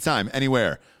 anytime,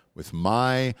 anywhere with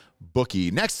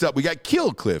MyBookie. Next up, we got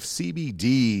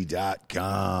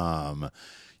KillcliffCBD.com.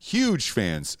 Huge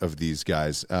fans of these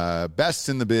guys. Best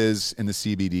in the biz in the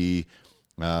CBD.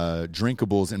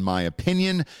 Drinkables, in my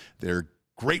opinion. They're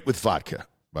great with vodka,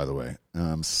 by the way.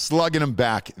 Slugging them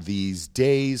back these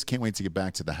days. Can't wait to get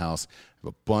back to the house. I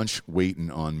have a bunch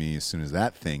waiting on me as soon as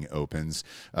that thing opens.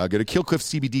 Go to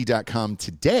KillcliffCBD.com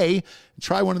today and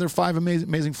try one of their 5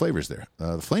 amazing flavors there.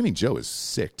 The Flaming Joe is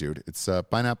sick, dude. It's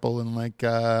pineapple and like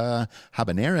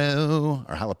habanero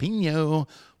or jalapeno.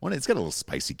 It's got a little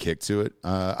spicy kick to it.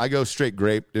 I go straight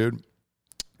grape, dude.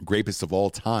 Grapest of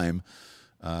all time.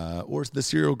 Or the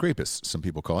cereal grapest, some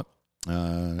people call it.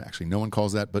 Actually, no one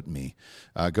calls that but me.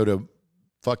 Go to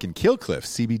fucking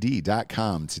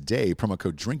KillcliffCBD.com today. Promo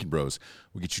code Drinkin' Bros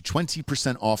will get you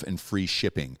 20% off and free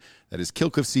shipping. That is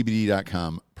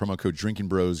KillcliffCBD.com. Promo code Drinkin'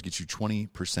 Bros gets you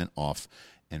 20% off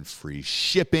and free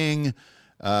shipping.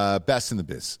 Best in the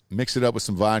biz. Mix it up with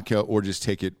some vodka or just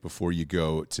take it before you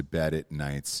go to bed at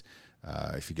nights.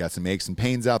 If you got some aches and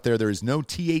pains out there, there is no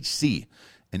THC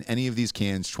in any of these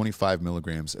cans. 25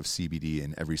 milligrams of CBD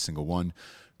in every single one.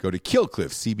 Go to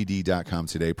KillcliffCBD.com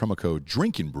today. Promo code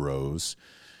Drinkin' Bros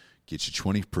get you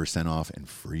 20% off and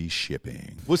free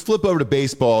shipping. Let's flip over to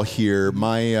baseball here.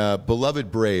 My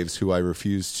beloved Braves, who I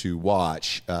refuse to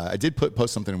watch, I did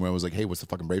post something where I was like, hey, what's the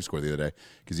fucking Braves score the other day?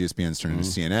 Because ESPN's turned into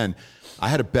CNN. I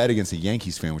had a bet against a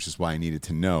Yankees fan, which is why I needed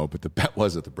to know, but the bet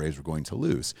was that the Braves were going to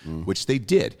lose, which they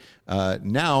did.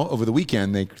 Now, over the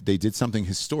weekend, they did something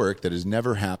historic that has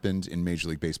never happened in Major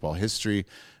League Baseball history.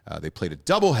 They played a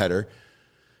doubleheader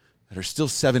that are still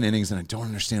 7 innings, and I don't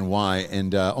understand why,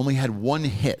 and only had 1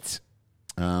 hit.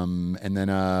 And then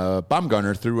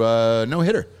Bumgarner threw a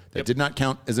no-hitter that did not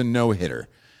count as a no-hitter.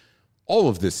 All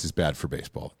of this is bad for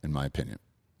baseball, in my opinion.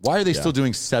 Why are they still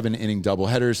doing 7-inning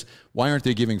doubleheaders? Why aren't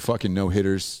they giving fucking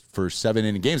no-hitters for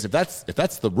 7-inning games? If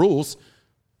that's the rules,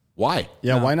 why?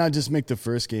 Yeah, why not just make the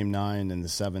first game 9 and the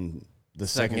second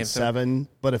game 7?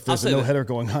 But if there's a no-hitter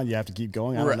going on, you have to keep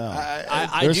going. I don't know.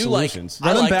 I do solutions.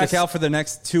 Run them back out for the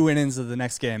next 2 innings of the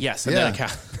next game. Yes, and then it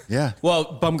counts. Yeah.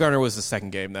 Well, Bumgarner was the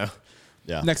second game, though.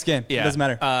 Yeah. Next game. Yeah. It doesn't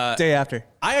matter. Day after.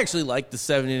 I actually like the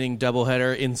 7-inning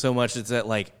doubleheader in so much it's that,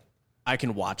 like, I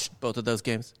can watch both of those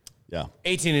games. Yeah.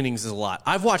 18 innings is a lot.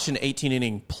 I've watched an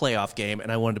 18-inning playoff game, and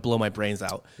I wanted to blow my brains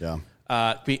out. Yeah.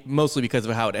 Mostly because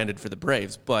of how it ended for the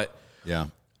Braves. But Yeah.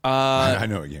 I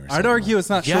know what game you're saying. I'd argue it's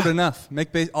not short Yeah. enough. Make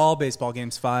all baseball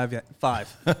games 5.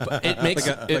 it makes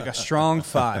like a strong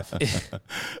 5.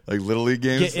 Like Little League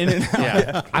games? Get in and out.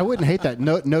 yeah. I wouldn't hate that.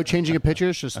 No changing of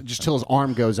pitchers, just till his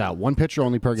arm goes out. 1 pitcher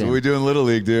only per game. So we do in Little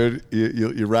League, dude.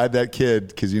 You ride that kid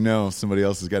because you know somebody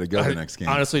else has got to go the next game.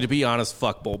 Honestly, to be honest,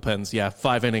 fuck bullpens. Yeah,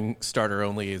 5-inning starter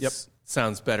only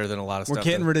sounds better than a lot of We're stuff.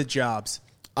 getting rid of jobs.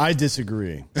 I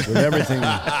disagree with everything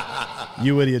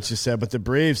you idiots just said, but the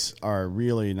Braves are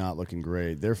really not looking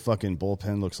great. Their fucking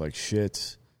bullpen looks like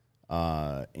shit,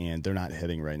 and they're not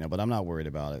hitting right now, but I'm not worried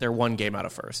about it. They're 1 game out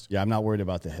of first. Yeah, I'm not worried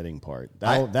about the hitting part.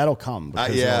 That'll come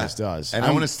because it always does. And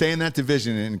I want to stay in that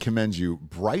division and commend you.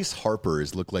 Bryce Harper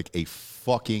has looked like a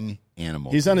fucking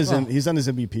animal. He's on his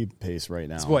MVP pace right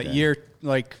now. It's what, year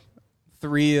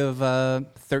 3 of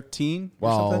 13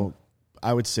 or something?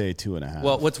 I would say 2.5.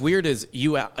 Well, what's weird is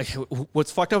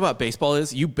what's fucked up about baseball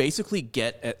is you basically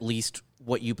get at least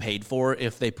what you paid for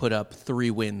if they put up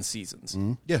 3-win seasons.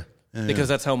 Yeah. Because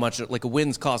that's how much like a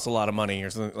wins costs a lot of money or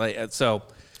something like that. So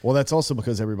Well, that's also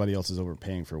because everybody else is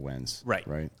overpaying for wins.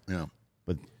 Right. Yeah.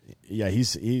 But yeah,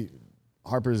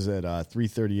 Harper's at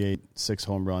 338, 6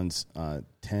 home runs,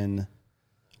 10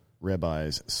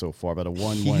 ribeyes so far, but a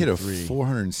 1-1-3. He hit a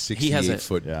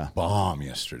 468-foot bomb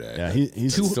yesterday. Yeah, he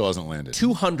still hasn't landed.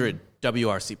 200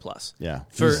 WRC plus. Yeah.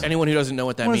 For anyone who doesn't know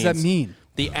what that means. What does that mean?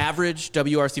 The average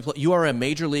WRC plus, you are a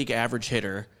major league average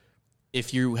hitter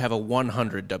if you have a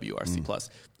 100 WRC plus.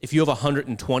 If you have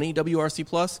 120 WRC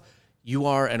plus, you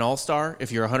are an all-star.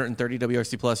 If you're 130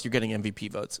 WRC plus, you're getting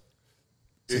MVP votes.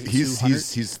 He's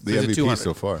the MVP 200.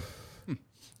 so far. Him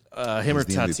or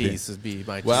He's the MVP. Tatis would be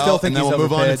my Well, Still think and then he's we'll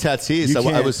move on to overpaid.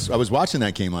 Tatis. I was watching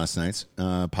that game last night.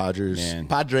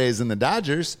 Padres and the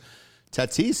Dodgers.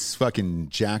 Tatis fucking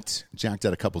jacked out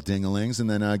a couple ding-a-lings and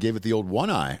then gave it the old one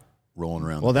eye rolling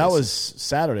around. Well, the that place. was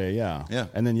Saturday, yeah. Yeah.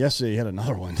 And then yesterday he had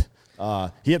another one.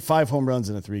 He hit 5 home runs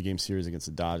in a 3-game series against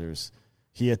the Dodgers.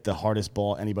 He hit the hardest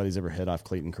ball anybody's ever hit off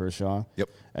Clayton Kershaw. Yep.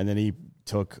 And then he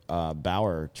took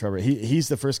Trevor. He's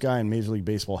the first guy in Major League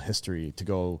Baseball history to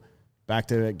go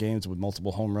back-to-back games with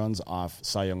multiple home runs off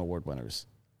Cy Young Award winners.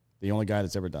 The only guy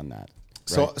that's ever done that.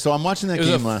 So I'm watching that It was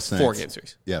game a last night. 4-game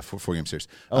series. Yeah, four-game series.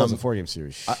 Oh, it was a 4-game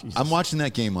series. I'm watching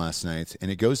that game last night, and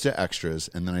it goes to extras,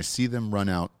 and then I see them run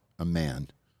out a man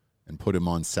and put him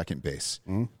on second base.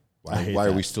 Why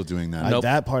are we still doing that? Nope.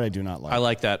 That part I do not like. I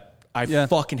like that. I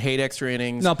fucking hate extra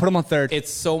innings. No, put him on third.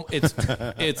 It's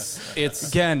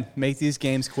Again, make these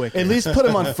games quick. At least put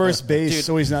him on first base Dude.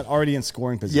 so he's not already in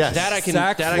scoring position. Yes. that I can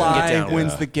Sack that I fly can get down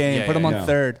wins with. the game. Yeah, Put him yeah, on yeah.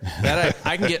 third. That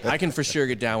I can for sure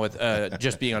get down with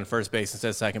just being on first base instead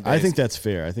of second base. I think that's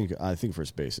fair. I think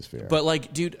first base is fair. But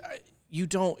like, dude, you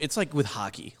don't. It's like with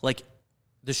hockey. Like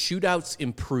the shootouts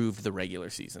improved the regular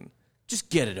season. Just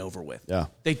get it over with. Yeah.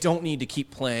 They don't need to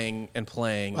keep playing and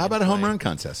playing. How about a home run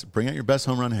contest? Bring out your best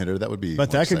home run hitter. That would be.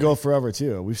 But more that could go exciting. forever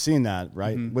too. We've seen that,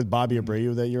 right? With Bobby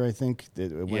Abreu that year, I think.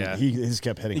 Yeah. He just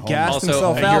kept hitting home gassed runs.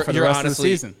 himself Also, out for the you're rest of the honestly,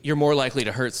 season. You're more likely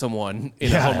to hurt someone in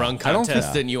a Yeah. home run I don't contest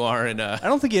think- than you are in a. I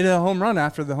don't think he hit a home run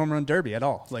after the home run derby at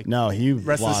all. Like No, he Rest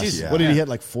of the lost. season. What did he Yeah. hit?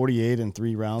 Like 48 in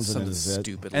 3 rounds, and Something then that's it?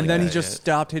 stupid. and like then he that, just yeah.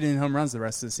 stopped hitting home runs the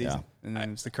rest of the season. Yeah. And then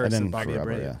it was the curse And then of Bobby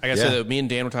forever, Abreu. yeah. I guess Yeah. me and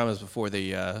Dan were talking about this before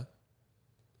the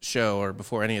show or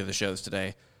before any of the shows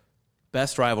today.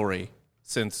 Best rivalry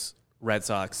since Red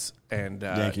Sox and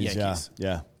Yankees, Yankees.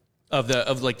 yeah. Of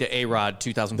the A-Rod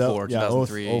 2004, Yeah,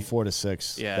 2003. 04 to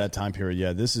 6, Yeah. that time period.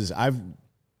 Yeah,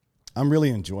 I'm really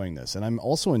enjoying this, and I'm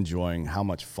also enjoying how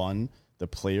much fun the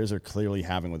players are clearly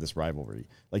having with this rivalry.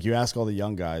 Like you ask all the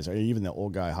young guys, or even the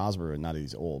old guy Hosmer, not that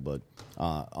he's old, but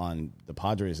on the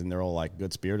Padres, and they're all like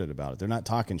good spirited about it. They're not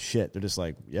talking shit. They're just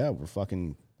like, yeah, we're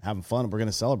fucking having fun. We're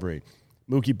gonna celebrate.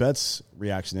 Mookie Betts'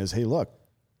 reaction is, hey, look,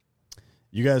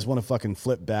 you guys want to fucking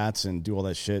flip bats and do all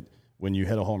that shit when you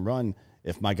hit a home run.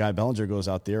 If my guy Bellinger goes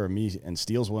out there or me and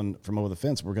steals one from over the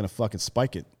fence, we're going to fucking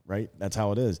spike it, right? That's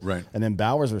how it is. Right. And then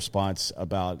Bauer's response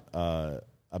about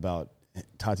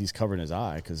Tatis covering his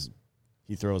eye because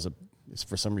he throws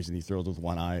for some reason he throws with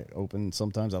one eye open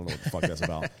sometimes. I don't know what the fuck that's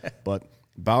about. But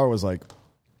Bauer was like,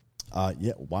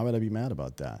 yeah, why would I be mad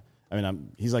about that? I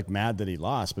mean, he's like mad that he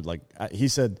lost, but like he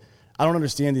said, I don't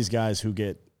understand these guys who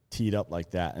get teed up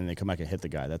like that and they come back and hit the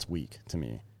guy. That's weak to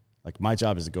me. Like my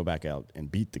job is to go back out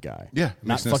and beat the guy. Yeah,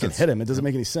 not makes no fucking sense. hit him. It doesn't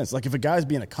make any sense. Like if a guy's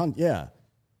being a cunt, yeah,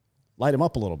 light him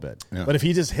up a little bit. Yeah. But if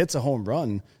he just hits a home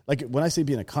run, like when I say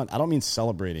being a cunt, I don't mean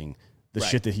celebrating the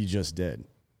shit that he just did.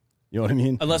 You know what I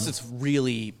mean? Unless it's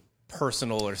really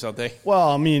personal or something. Well,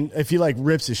 I mean, if he like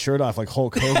rips his shirt off like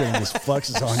Hulk Hogan and just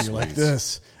flexes on you like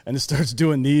this and just starts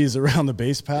doing these around the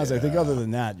base paths, I think other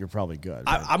than that, you're probably good.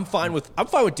 Right? I'm fine with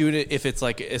doing it if it's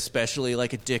like especially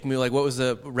like a dick move. Like what was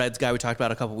the Reds guy we talked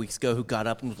about a couple weeks ago who got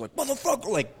up and was like motherfucker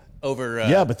like over.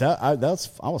 Yeah, but I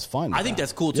was fine with I think that.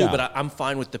 that's cool too. Yeah. But I'm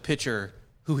fine with the pitcher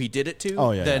who he did it to.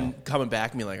 Oh, yeah, Then yeah. coming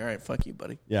back and being like, all right, fuck you,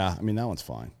 buddy. Yeah, I mean, that one's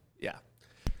fine. Yeah.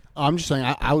 I'm just saying,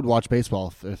 I would watch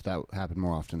baseball if that happened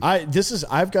more often. I've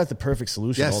got the perfect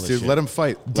solution. to all Yes, this dude. shit. Let him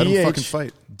fight. Let him fucking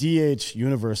fight. DH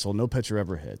universal. No pitcher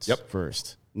ever hits. Yep.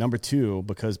 First. Number 2,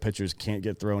 because pitchers can't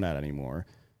get thrown at anymore.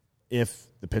 If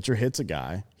the pitcher hits a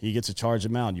guy, he gets a charge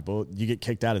amount. You get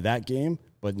kicked out of that game,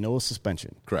 but no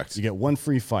suspension. Correct. You get one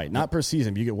free fight, not per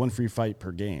season. But you get one free fight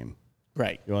per game.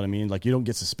 Right. You know what I mean? Like you don't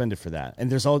get suspended for that. And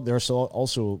there's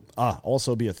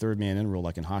also be a third man in rule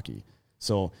like in hockey.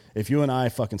 So if you and I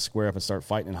fucking square up and start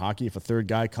fighting in hockey, if a third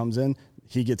guy comes in,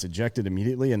 he gets ejected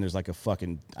immediately, and there's like a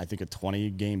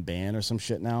 20-game ban or some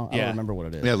shit now. I Yeah. don't remember what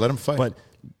it is. Yeah, let him fight. But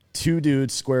two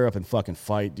dudes square up and fucking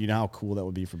fight. Do you know how cool that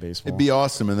would be for baseball? It'd be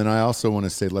awesome. And then I also want to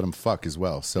say let them fuck as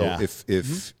well. So Yeah.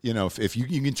 if you know, if you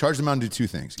can charge the mound to do two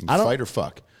things. You can fight or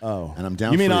fuck. Oh. And I'm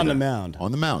down You mean for on either. the mound?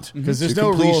 On the mound. Because there's To no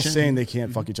rule completion. saying they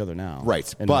can't fuck each other now. Right.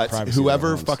 in the But privacy of their whoever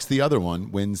homes. fucks the other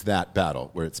one wins that battle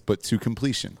where it's put to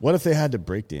completion. What if they had to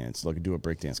breakdance? Like do a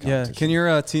breakdance competition? Yeah. Can your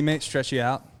teammate stretch you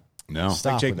out? No.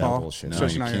 Stop Jake with that Paul? bullshit. No,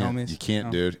 Stretching you out your can't. homies? You can't,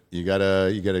 No. dude. You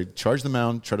gotta charge the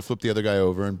mound, try to flip the other guy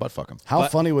over, and butt fuck him. How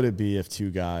funny would it be if two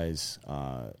guys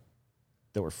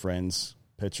that were friends,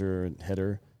 pitcher and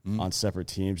hitter, on separate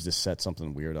teams, just set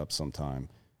something weird up sometime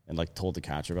and like told the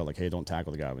catcher about like, hey, don't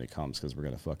tackle the guy when he comes because we're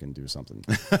gonna fucking do something,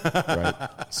 right?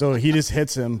 So he just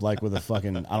hits him like with a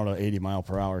fucking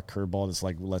 80-mile-per-hour curveball, just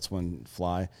like lets one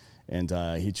fly, and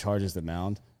he charges the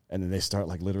mound. And then they start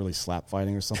like literally slap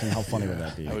fighting or something. How funny would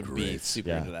that be? I would be super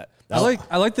Yeah. into that.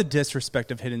 I like the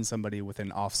disrespect of hitting somebody with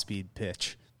an off-speed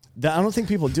pitch. I don't think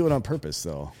people do it on purpose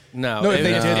though. No, No, if if,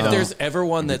 they did, if though. there's ever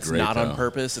one That'd be that's great, not though. on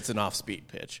purpose, it's an off-speed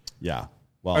pitch. Yeah.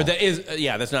 Well, Or that is,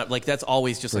 that's not like that's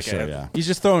always just for like sure. a, Yeah. He's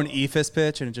just throwing EFIS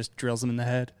pitch and it just drills him in the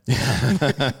head.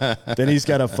 Then he's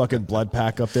got a fucking blood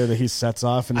pack up there that he sets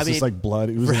off, and it's I just mean, like blood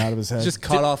oozing out of his head. Just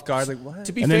caught off guard. Like, what?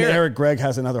 To be and fair, then Eric Gregg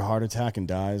has another heart attack and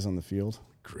dies on the field.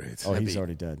 Great. Oh, he's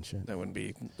already dead. Shit. that wouldn't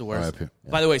be the worst. RIP.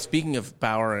 By the way, speaking of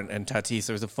Bauer and Tatis,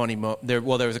 there was a funny there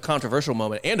was a controversial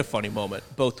moment and a funny moment,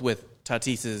 both with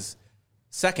Tatis's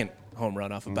second home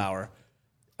run off of Bauer.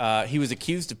 He was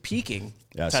accused of peeking.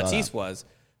 Yeah, I saw Tatis that. was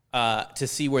to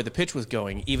see where the pitch was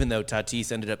going, even though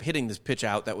Tatis ended up hitting this pitch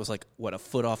out that was like a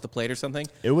foot off the plate or something,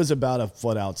 It was about a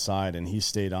foot outside, and he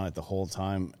stayed on it the whole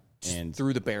time. And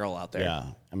threw the barrel out there. yeah,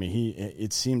 I mean,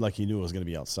 it seemed like he knew it was going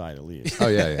to be outside at least. Oh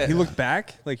yeah. He looked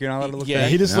back? Like, you're not allowed to look Yeah, back?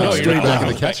 He just No, looked you're straight not looking down.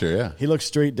 at the catcher. Yeah. He looked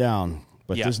straight down,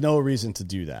 but Yeah. there's no reason to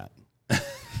do that.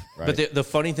 But the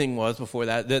funny thing was before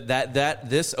that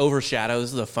this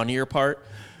overshadows the funnier part,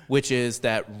 which is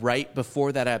that right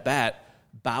before that at bat,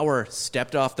 Bauer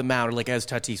stepped off the mound, like as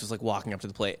Tatis was like walking up to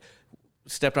the plate,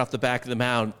 stepped off the back of the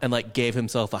mound and like gave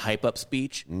himself a hype up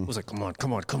speech. Was like, come on,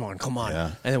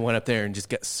 Yeah. and then went up there and just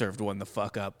got served one the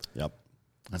fuck up. Yep.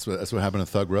 That's what happened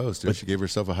to Thug Rose, dude. She gave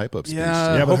herself a hype up speech.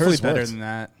 Yeah, Yeah, but hopefully hers better worked. than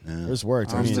that. This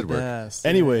worked. I Ours mean, did work. Yes.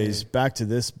 anyways, back to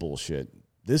this bullshit.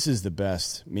 This is the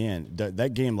best. Man,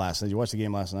 that game last night. You watched the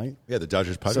game last night? Yeah, the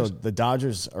Dodgers So Padres. the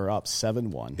Dodgers are up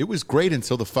 7-1. It was great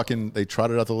until they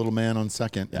trotted out the little man on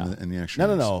second in the extra.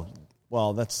 innings. No.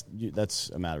 Well, that's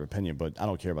a matter of opinion, but I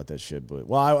don't care about that shit. But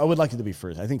I would like it to be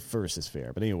first. I think first is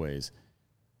fair. But anyways,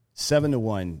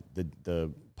 7-1.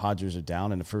 The Padres are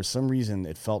down, and for some reason,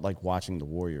 it felt like watching the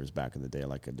Warriors back in the day.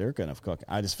 Like they're gonna cook.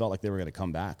 I just felt like they were gonna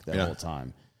come back that whole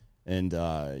time. And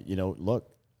look,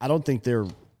 I don't think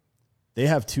they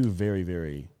have two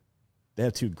they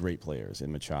have two great players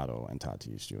in Machado and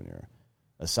Tatis Jr.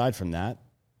 Aside from that,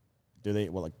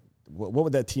 what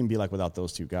would that team be like without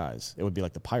those two guys? It would be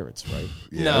like the Pirates, right?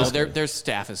 No, their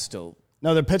staff is still.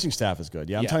 No, their pitching staff is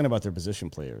good. Yeah, I'm Yeah. talking about their position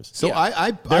players. So Yeah.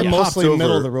 I They're popped mostly over,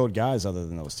 middle of the road guys, other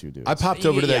than those two dudes. I popped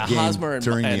over to that game Hosmer and,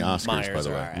 during and the Oscars. Myers By the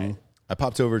are way, all right. I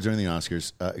popped over during the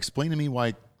Oscars. Explain to me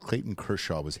why Clayton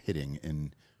Kershaw was hitting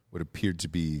in what appeared to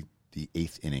be the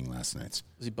 8th inning last night.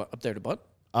 Was he up there to bunt?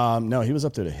 No, he was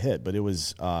up there to hit, but it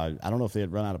was I don't know if they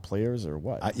had run out of players or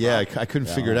what. I couldn't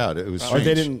figure it out. It was or strange.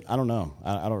 they didn't. I don't know.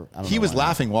 I don't. He know was why.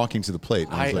 laughing walking to the plate.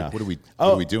 And I was I- like, what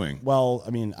are we doing? Well, I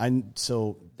mean,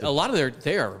 A lot of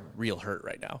they are real hurt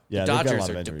right now. Yeah, the they've got a Dodgers lot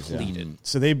of are injuries, yeah. depleted.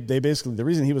 So they basically, the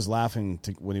reason he was laughing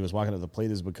when he was walking to the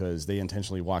plate is because they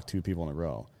intentionally walked two people in a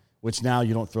row, which now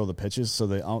you don't throw the pitches. So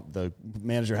the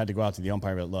manager had to go out to the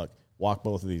umpire and look, walk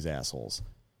both of these assholes.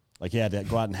 Like he had to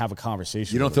go out and have a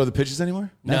conversation. You don't with throw the pitches anymore?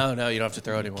 No, you don't have to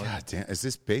throw anymore. God damn! Is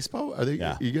this baseball? Are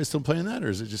Yeah. you guys still playing that, or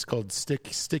is it just called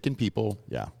sticking people?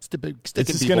 Yeah. sticking It's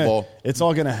people just gonna, ball. it's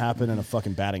all gonna happen in a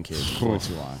fucking batting cage before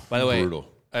too long. By the way, Brutal.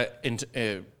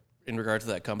 In regard to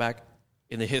that comeback,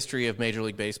 in the history of Major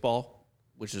League Baseball,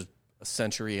 which is a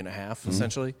century and a half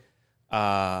essentially,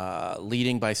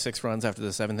 leading by 6 runs after the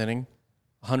 7th inning,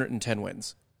 110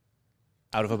 wins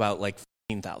out of about like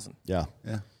 15,000. Yeah.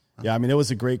 Yeah. Yeah, I mean, it was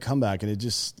a great comeback, and it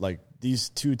just, like, these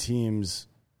two teams,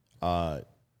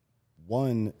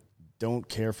 one, don't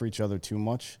care for each other too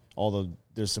much, although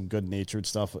there's some good-natured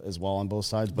stuff as well on both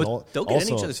sides. But they'll get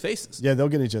in each other's faces. Yeah, they'll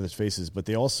get in each other's faces, but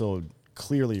they also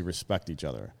clearly respect each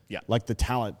other. Yeah. Like the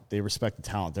talent, they respect the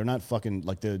talent. They're not fucking,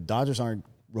 like, the Dodgers aren't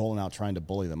rolling out trying to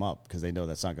bully them up because they know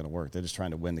that's not going to work. They're just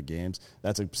trying to win the games.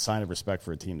 That's a sign of respect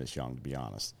for a team that's young, to be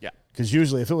honest. Yeah. Because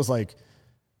usually if it was like,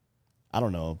 I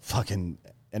don't know, fucking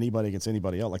anybody against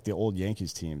anybody else. Like the old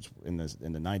Yankees teams in the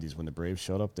 90s when the Braves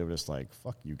showed up, they were just like,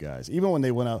 fuck you guys. Even when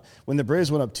they went out, when the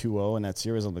Braves went up 2-0 in that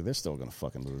series, I'm like, they're still going to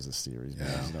fucking lose this series. Man.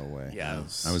 There's no way. Yeah.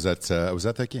 I was at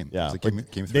that game. Yeah.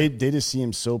 Game 3. They just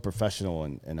seem so professional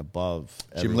and above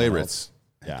Jim everyone Leyritz. else.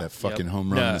 Yeah. That fucking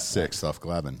home run in the 6th off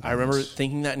Glavine. I remember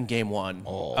thinking that in Game 1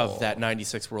 of that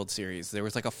 '96 World Series, there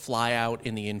was like a fly out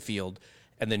in the infield,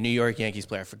 and the New York Yankees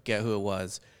player, I forget who it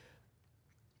was,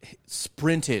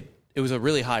 sprinted. It was a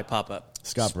really high pop up.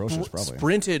 Scott Brosius probably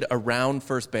sprinted around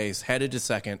first base, headed to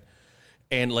second,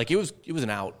 and like it was an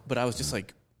out. But I was just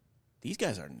like, these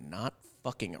guys are not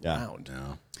fucking around.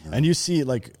 No. And you see,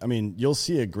 like, I mean, you'll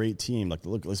see a great team. Like,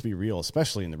 look, let's be real,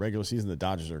 especially in the regular season, the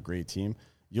Dodgers are a great team.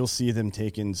 You'll see them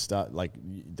taking stuff, like,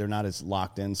 they're not as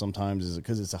locked in sometimes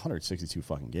because it's 162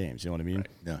 fucking games. You know what I mean? Right.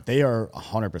 Yeah. They are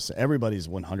 100%. Everybody's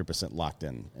 100% locked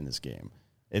in this game.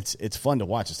 It's fun to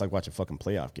watch. It's like watching fucking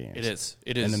playoff games. It is.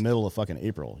 In the middle of fucking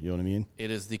April. You know what I mean?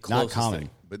 It is the Not closest common. thing.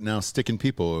 But now sticking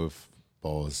people of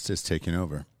ball is just taking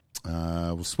over.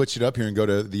 We'll switch it up here and go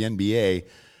to the NBA.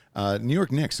 New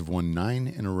York Knicks have won 9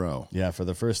 in a row. Yeah, for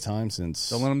the first time since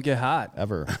Don't let them get hot.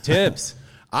 ever. Tibbs.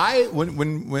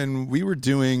 When we were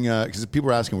doing, because people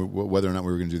were asking whether or not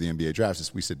we were going to do the NBA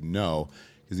draft, we said no,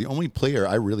 because the only player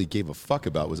I really gave a fuck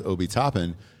about was Obi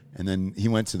Toppin, and then he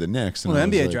went to the Knicks. And Well, the I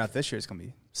was NBA like, draft this year is going to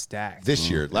be stacked. this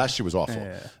year. Last year was awful.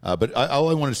 Yeah. But all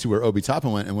I wanted to see where Obi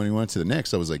Toppin went, and when he went to the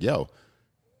Knicks, I was like, yo,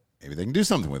 maybe they can do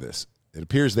something with this. It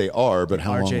appears they are, but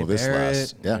how long RJ will this Barrett,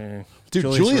 last? Yeah. Dude,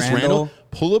 Julius Julius Randle, Randle.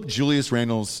 pull up Julius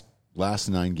Randle's last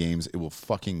 9 games. It will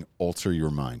fucking alter your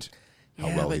mind how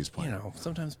well but, he's playing. You know,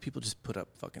 sometimes people just put up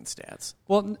fucking stats.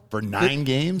 Well, For 9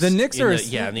 games? the Knicks In are the-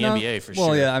 yeah, in the NBA for Well,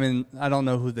 sure. yeah, I mean, I don't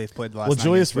know who they've played the last. Well, 9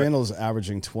 Julius games, but- Randle's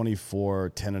averaging 24,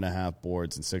 10.5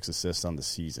 boards, and 6 assists on the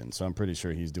season. So I'm pretty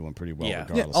sure he's doing pretty well. Yeah. Yeah.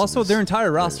 Regardless Also, of his their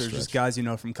entire latest roster is stretch. just guys you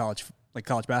know from college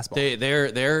basketball.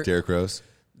 They're Derrick Rose.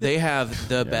 They have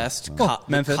the best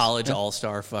Memphis. college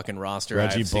all-star fucking roster.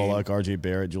 Reggie I've seen. Bullock, RJ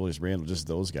Barrett, Julius Randle, just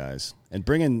those guys, and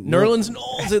bringing Nerlens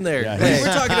Knowles in there. Yeah, Hey, he's-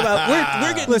 we're talking about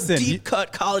we're getting Listen, deep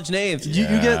cut college names. You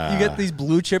get these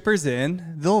blue chippers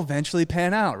in, they'll eventually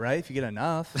pan out, right? If you get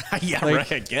enough. yeah, Like,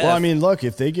 right. I guess. Well, I mean, look,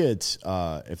 if they get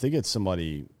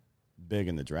somebody big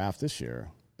in the draft this year,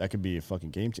 that could be a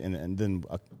fucking game changer. And then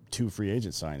 2 free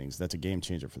agent signings. That's a game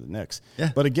changer for the Knicks.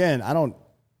 Yeah. But again, I don't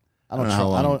know how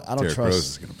long trust. Derrick Rose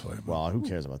is gonna play, but- Well, who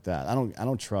cares about that? I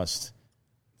don't trust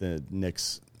the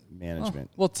Knicks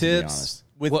management. Well, to be Tibbs honest.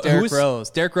 with Well, Derrick who's- Rose.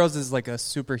 Derrick Rose is like a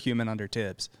superhuman under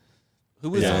Tibbs. who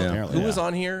was Yeah, on, yeah. Apparently, who was yeah.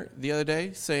 on here the other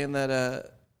day saying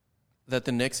that that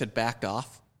the Knicks had backed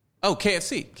off? Oh,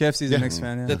 KFC. KFC's a Knicks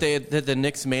fan. Yeah. That the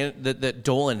Knicks that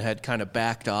Dolan had kind of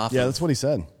backed off. Yeah, of- that's what he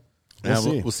said. Yeah, We'll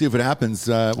see. we'll see if it happens.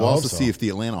 We'll also hope so. see if the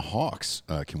Atlanta Hawks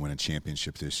can win a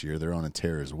championship this year. They're on a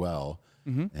tear as well.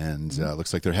 And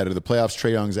looks like they're headed to the playoffs.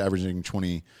 Trae Young's averaging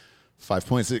 25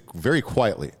 points very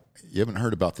quietly. You haven't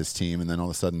heard about this team, and then all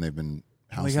of a sudden they've been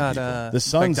housing We got people. The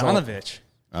Suns are- Bogdanovich.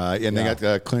 And they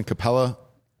got Clint Capella,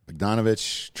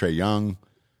 Bogdanovich, Trae Young.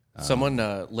 someone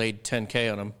laid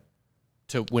 $10K on him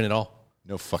to win it all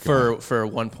No fucking way. for a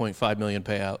 $1.5 million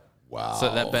payout. Wow.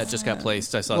 So that bet just got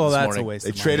placed. I saw Well, it this that's morning. a waste. They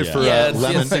of money. traded for Yeah,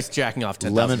 lemon, it's just jacking off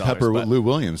 $10,000. lemon pepper but- Lou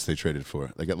Williams. They traded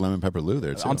for. They got lemon pepper Lou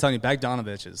there too. I'm telling you,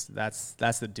 Bogdanovich is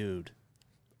that's the dude.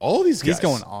 all these guys. He's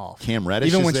going off. Cam Reddish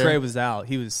Even is when there. Trey was out,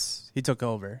 he took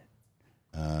over.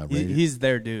 He's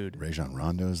their dude. Rajon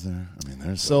Rondo's there. I mean,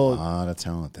 there's So- a lot of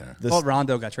talent there. Well,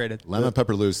 Rondo got traded. Lemon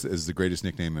Pepper Lou is the greatest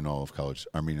nickname in all of college.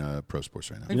 Pro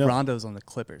sports right now. I think Rondo's on the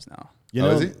Clippers now. You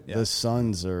Oh, know, is he? the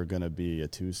Suns are going to be a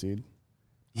 2 seed.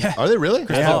 Yeah. Are they really?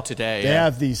 Chris Paul today. They yeah.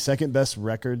 have the second best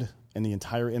record in the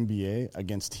entire NBA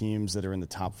against teams that are in the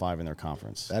top 5 in their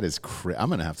conference. That is I'm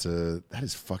gonna have to. That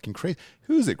is fucking crazy.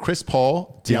 Who is it? Chris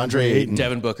Paul, DeAndre Ayton,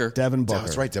 Devin Booker. Devin Booker.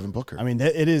 That's right, Devin Booker. I mean,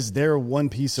 it is. They're one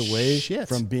piece away Shit.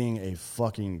 from being a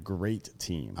fucking great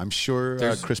team. I'm sure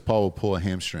Chris Paul will pull a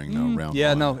hamstring though. Round Yeah,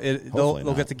 one. no, they'll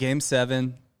not. get to Game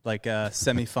 7, like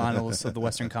semifinals of the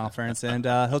Western Conference, and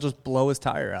he'll just blow his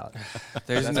tire out.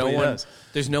 There's That's no what he one. does.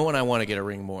 There's no one I want to get a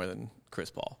ring more than Chris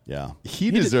Paul. Yeah.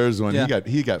 He deserves one. yeah.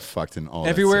 He got fucked in all.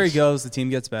 Everywhere that he such- goes, the team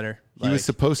gets better. He was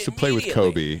supposed to play with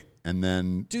immediately. Kobe, and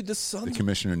then Dude, the Suns. the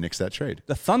commissioner nixed that trade.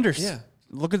 The Thunder. Yeah.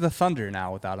 Look at the Thunder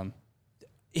now without him.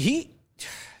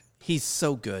 He's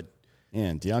so good.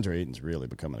 And DeAndre Ayton's really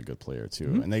becoming a good player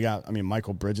too. And they got. I mean,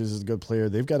 Michael Bridges is a good player.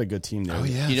 They've got a good team there. Oh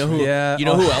yeah, You know who? Yeah. You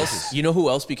know Oh. who else? You know who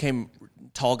else became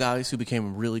tall guys who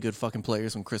became really good fucking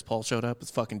players when Chris Paul showed up?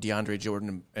 It's fucking DeAndre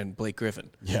Jordan and Blake Griffin.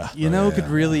 Yeah. You know who could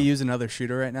really use another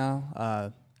shooter right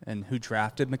now? And who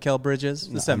drafted Mikal Bridges?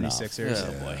 The 76ers.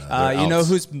 Oh, boy. You know outs.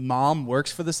 whose mom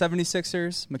works for the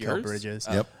 76ers? Mikal Yours? Bridges.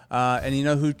 Yep. And you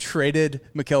know who traded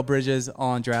Mikal Bridges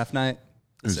on draft night?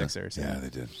 The Who's that? Sixers. Yeah, they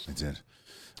did.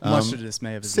 Much to the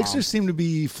dismay of his Sixers mom. seem to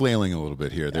be flailing a little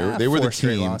bit here. Yeah, They were the 4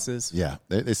 straight team. losses. Yeah,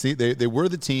 they were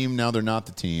the team. Now they're not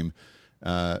the team.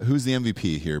 Who's the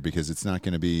MVP here? Because it's not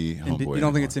going to be homeboy. You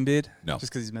don't think it's anymore. Embiid? No.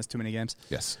 Just because he's missed too many games?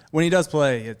 Yes. When he does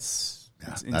play, it's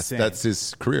That's insane.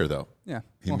 his career though. Yeah.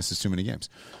 He Well, misses too many games.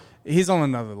 he's on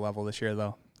another level this year,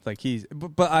 though. Like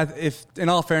if in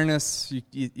all fairness,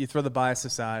 you throw the bias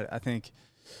aside, I think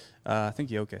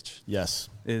Jokic Yes.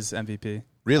 is MVP.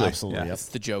 Really? Absolutely. Yeah. Yep. It's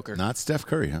the Joker. Not Steph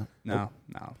Curry, huh? No.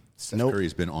 Steph Nope.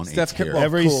 Curry's been on Steph a Curry- tear. well,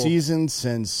 Every cool. season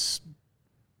since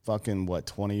fucking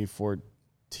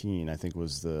 2014, I think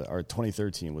or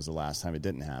 2013 was the last time it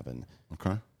didn't happen.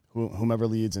 Okay. Whomever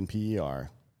leads in PER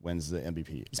wins the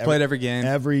MVP. He's played every game.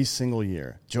 Every single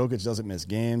year. Jokic doesn't miss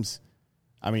games.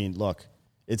 I mean, look,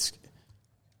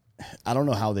 I don't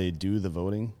know how they do the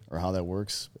voting or how that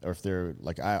works, or if they're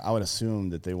like, I would assume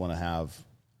that they want to have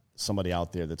somebody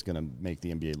out there that's going to make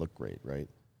the NBA look great, right?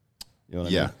 You know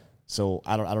what I Yeah. mean? So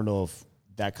I don't know if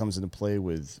that comes into play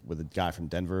with a guy from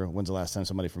Denver. When's the last time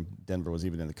somebody from Denver was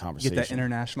even in the Get conversation? that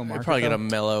international They market. probably get though. a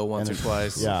mellow once or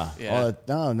twice. Yeah. Yeah.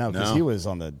 No, because No. he was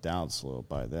on the downslope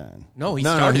by then. No, he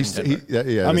No, started he's, in Denver.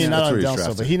 yeah, I mean, that's not on where the he's downslope,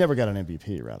 drafted. but he never got an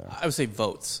MVP, rather. I would say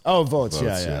votes. Oh, votes.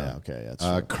 Votes, Yeah. Okay, that's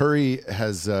true. Curry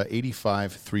has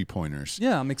 85 3-pointers.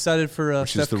 Yeah, I'm excited for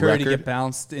Which is Steph the Curry to record. get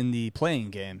bounced in the playing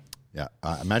game. Yeah.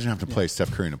 Imagine having to play Steph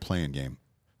Curry in a playing game.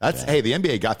 Hey, the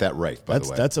NBA got that right, by the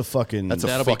way. That's a fucking. That's a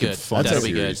That'll be fucking good. fun That'll be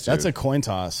series, good. too. That's a coin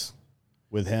toss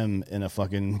with him in a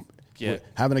fucking. Yeah.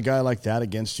 Having a guy like that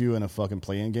against you in a fucking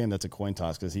play-in game, that's a coin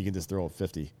toss because he can just throw a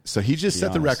 50. So he just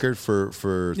set the honest. record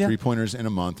for Yeah. 3-pointers in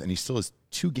a month, and he still has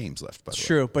 2 games left, by the way.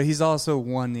 True, but he's also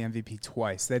won the MVP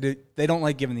twice. They don't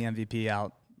like giving the MVP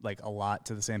out like a lot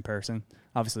to the same person.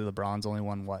 Obviously, LeBron's only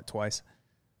won twice.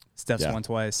 Steph's Yeah. won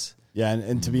twice. Yeah,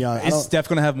 and to be honest, I Is Steph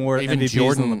going to have more Even MVPs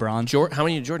Jordan. than LeBron? How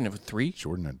many did Jordan have? 3?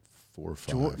 Jordan had 4 or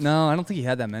 5. No, I don't think he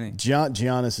had that many.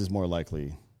 Giannis is more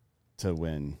likely to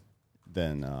win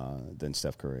than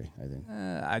Steph Curry. I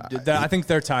think. I think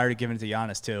they're tired of giving it to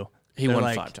Giannis too. He They're won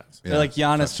like, 5 times. They're like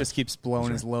Giannis just keeps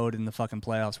blowing his load in the fucking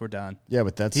playoffs. We're done. Yeah,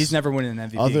 but that's He's never winning an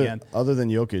MVP again. Other than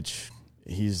Jokic,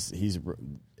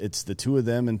 it's the two of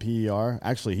them in PER.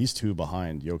 Actually, he's 2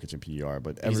 behind Jokic in PER,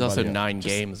 but He's also everybody- 9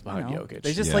 games behind You know, Jokic.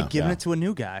 They just Yeah. like giving Yeah. it to a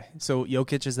new guy. So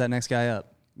Jokic is that next guy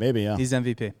up. maybe He's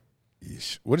MVP.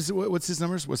 Yeesh. What is it? What's his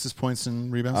numbers? What's his points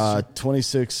and rebounds?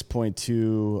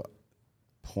 26.2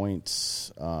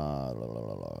 points,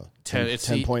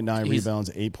 10.9 he's- rebounds,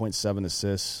 8.7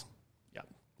 assists, Yeah.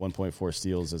 1.4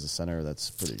 steals as a center. That's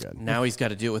pretty good. Now he's got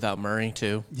to do it without Murray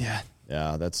too. Yeah,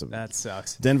 Yeah, that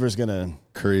sucks. Denver's gonna.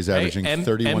 Curry's averaging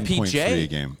 31.3 a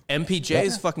game. MPJ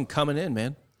is fucking coming in,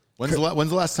 man. When's the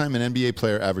last time an NBA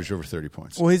player averaged over 30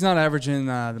 points? Well, he's not averaging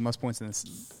the most points in this.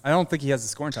 I don't think he has the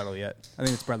scoring title yet. I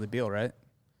think it's Bradley Beal, right?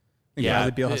 I think Yeah,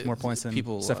 Bradley Beal has more points than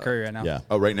people, Steph Curry right now. Yeah,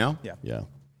 Oh, right now? Yeah.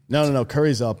 No.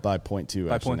 Curry's up by 0.2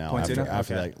 By actually point two now?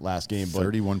 after Okay. that last game. But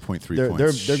 31.3 they're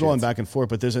points. they're going Shit. back and forth.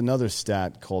 But there's another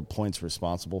stat called points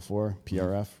responsible for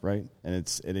PRF, right? And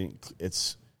it's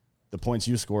the points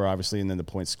you score obviously, and then the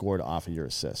points scored off of your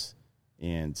assists.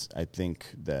 And I think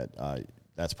that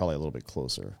that's probably a little bit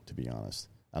closer, to be honest.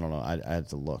 I don't know. I had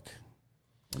to look.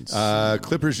 And see.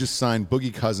 Clippers just signed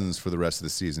Boogie Cousins for the rest of the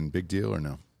season. Big deal or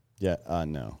no? Yeah,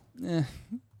 no.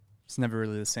 It's never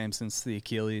really the same since the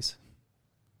Achilles.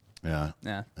 Yeah.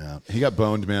 Yeah. He got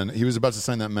boned, man. He was about to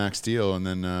sign that max deal, and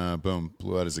then boom,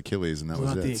 blew out his Achilles, and that Blew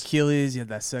was out the it. Achilles. You had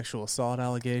that sexual assault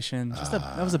allegation.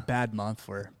 That was a bad month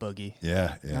for Boogie.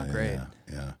 Yeah. Not great.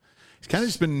 Yeah. He's kind of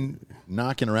just been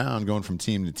knocking around, going from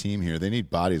team to team here. They need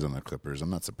bodies on the Clippers.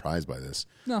 I'm not surprised by this.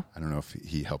 No. I don't know if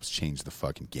he helps change the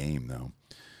fucking game, though.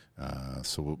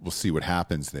 So we'll see what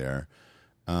happens there.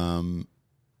 And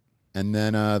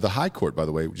then the High Court, by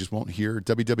the way, we just won't hear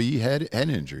WWE head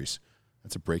injuries.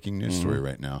 That's a breaking news story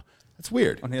right now. That's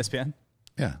weird. On ESPN?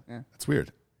 Yeah, that's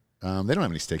weird. They don't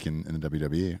have any stake in the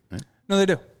WWE, right? No, they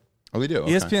do. Oh, they do?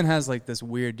 Okay. ESPN has like this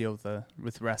weird deal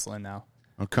with wrestling now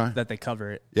Okay. that they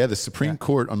cover it. Yeah, the Supreme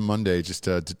Court on Monday just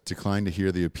declined to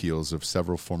hear the appeals of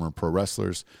several former pro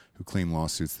wrestlers who claim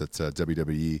lawsuits that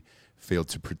WWE failed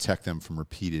to protect them from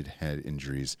repeated head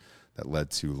injuries that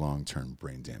led to long-term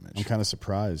brain damage. I'm kind of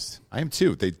surprised. I am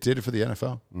too. They did it for the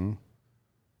NFL.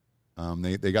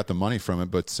 They got the money from it,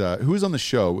 but who was on the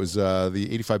show? It was the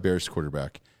 85 Bears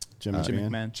quarterback, Jim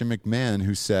McMahon. Jim McMahon,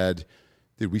 who said,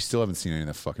 dude, we still haven't seen any of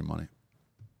that fucking money.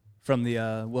 From the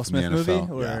Will From the Smith movie? NFL.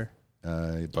 Or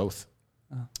Yeah. Both.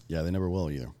 Yeah, they never will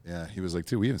either. Yeah, he was like,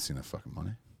 dude, we haven't seen that fucking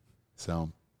money.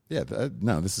 So, yeah,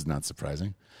 no, this is not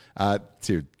surprising.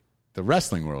 Dude, the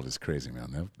wrestling world is crazy,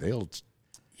 man.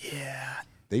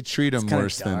 They treat them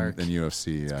worse than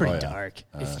UFC. It's pretty dark.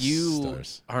 If you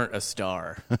stars. aren't a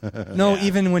star, No,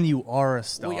 even when you are a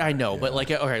star. I know, but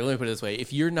like, okay, let me put it this way: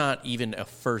 if you're not even a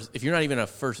first,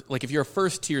 like if you're a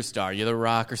first tier star, you're The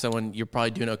Rock or someone, you're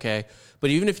probably doing okay. But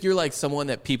even if you're like someone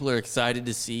that people are excited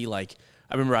to see, like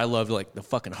I remember I loved like the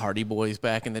fucking Hardy Boys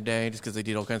back in the day, just because they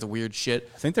did all kinds of weird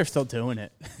shit. I think they're still doing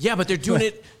it. Yeah, but they're doing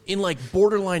it in like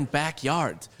borderline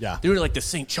backyards. Yeah. They're doing it like the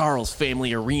St. Charles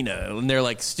Family Arena, and they're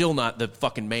like still not the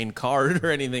fucking main card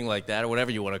or anything like that, or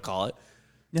whatever you want to call it.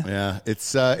 Yeah,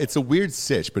 it's a weird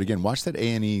sitch, but again, watch that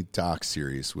A&E doc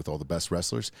series with all the best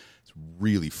wrestlers. It's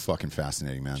really fucking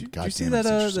fascinating, man. Did you see that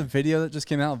the video that just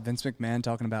came out of Vince McMahon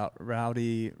talking about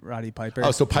Roddy Piper?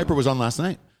 Oh, so Piper was on last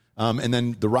night. And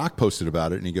then The Rock posted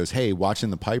about it, and he goes, hey, watching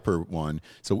the Piper one.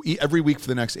 So every week for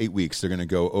the next 8 weeks, they're going to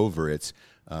go over it.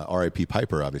 R.I.P.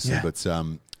 Piper, obviously. Yeah.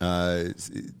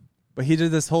 But he did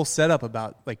this whole setup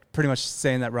about like pretty much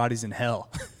saying that Roddy's in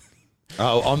hell.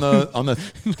 Oh, on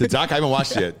the doc? I haven't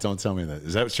watched it yet. Don't tell me that.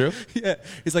 Is that true? Yeah.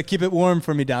 He's like, keep it warm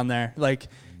for me down there. Like,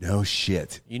 no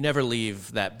shit. You never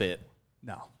leave that bit.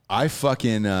 no. I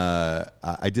fucking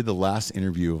I did the last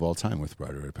interview of all time with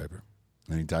Roddy Piper,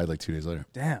 and he died like 2 days later.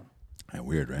 Damn.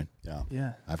 Weird, right? Yeah.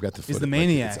 Yeah. I've got the He's footage. the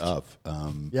maniac. It's up.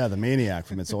 Yeah, the maniac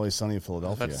from It's Always Sunny in I was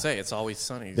Philadelphia. about to say, it's always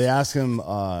sunny. They ask him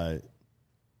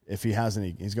if he has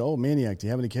any. He's go, oh, maniac, do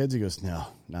you have any kids? He goes, no,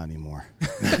 not anymore.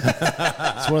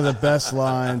 It's one of the best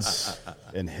lines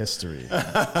in history.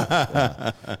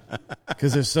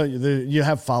 Because you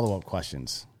have follow-up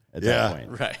questions at that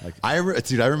point. Right. Like, I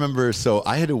remember. So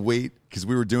I had to wait because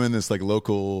we were doing this like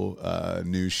local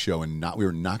news show, and we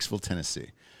were in Knoxville,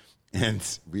 Tennessee, and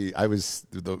I was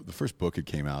the first book had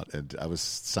came out, and I was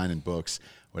signing books,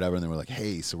 whatever, and they were like,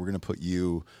 hey, so we're gonna put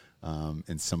you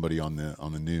and somebody on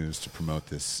the news to promote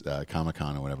this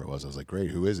Comic-Con or whatever it was. I was like, great,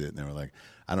 who is it? And they were like,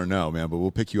 I don't know, man, but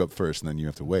we'll pick you up first, and then you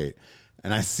have to wait.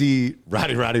 And I see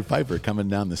Roddy Piper coming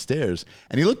down the stairs,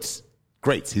 and he looked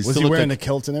great. was he wearing the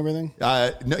kilt and everything?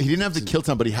 No, he didn't have the kilt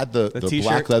on, but he had the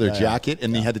black leather jacket,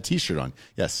 and he had the T-shirt on.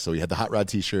 Yes, so he had the Hot Rod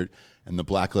T-shirt and the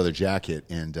black leather jacket,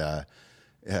 and the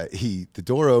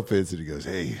door opens, and he goes,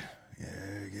 hey,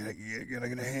 can I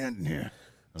get a hand in here?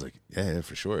 I was like, yeah,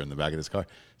 for sure, in the back of his car.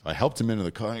 So I helped him into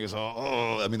the car, and he goes,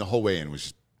 oh. I mean, the whole way in was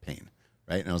just pain,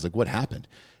 right? And I was like, what happened?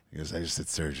 He goes, I just had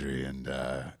surgery, and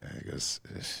he goes,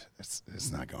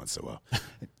 it's not going so well.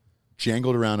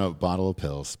 Jangled around a bottle of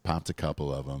pills, popped a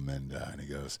couple of them, and he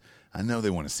goes, I know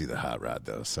they want to see the hot rod,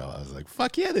 though. So I was like,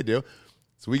 fuck yeah, they do.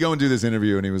 So we go and do this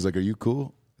interview, and he was like, are you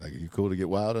cool? Like, are you cool to get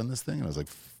wild on this thing? And I was like,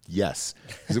 yes.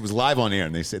 Because it was live on air,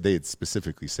 and they had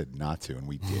specifically said not to, and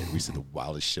we did. We said the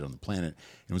wildest shit on the planet.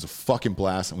 And it was a fucking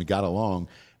blast, and we got along.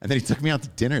 And then he took me out to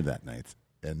dinner that night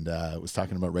and was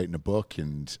talking about writing a book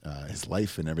and his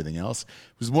life and everything else.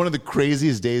 It was one of the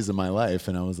craziest days of my life,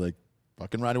 and I was like,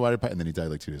 fucking Roddy Piper. And then he died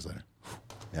like 2 days later.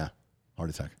 Yeah, heart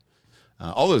attack.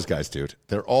 All those guys, dude,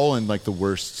 they're all in like the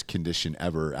worst condition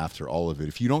ever after all of it.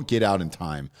 If you don't get out in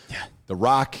time, The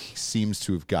Rock seems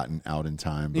to have gotten out in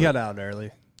time. He got out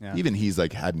early. Yeah. Even he's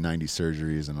like had 90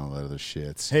 surgeries and all that other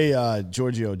shit. Hey,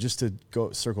 Giorgio, just to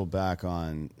circle back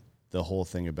on the whole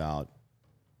thing about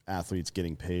athletes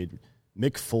getting paid.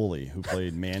 Mick Foley, who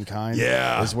played Mankind,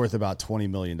 is worth about $20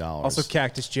 million. Also,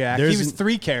 Cactus Jack. He was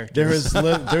 3 characters.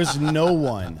 There's no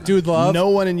one, Dude Love, no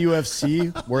one in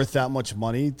UFC worth that much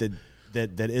money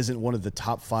that isn't one of the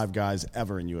top 5 guys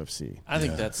ever in UFC. I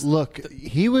think that's Look,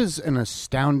 he was an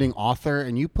astounding author,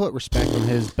 and you put respect on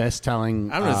his best-selling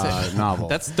novel.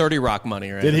 That's 30 Rock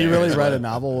money, right? Did he there. really write a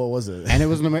novel? What was it? And it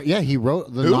was he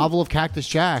wrote the novel of Cactus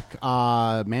Jack.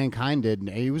 Mankind did.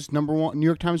 He was #1, New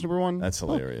York Times #1. That's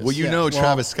hilarious. Well,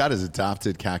 Travis Scott has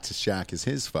adopted Cactus Jack as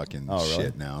his fucking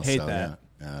shit now. Hate so, that.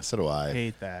 Yeah, so do I.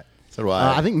 Hate that. So do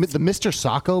I. I think the Mr.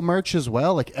 Sacco merch as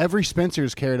well. Like every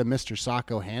Spencer's carried a Mr.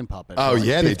 Sacco hand puppet. Oh, for like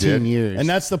yeah, they 15 did. years. And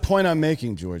that's the point I'm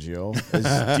making, Giorgio.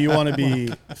 Is do you want to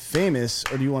be famous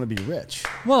or do you want to be rich?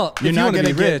 Well, You're if not you going want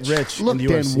to to be get rich Look, in the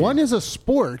Dan, UFC. one is a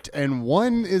sport and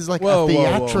one is like Whoa, a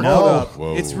theatrical. Hold up.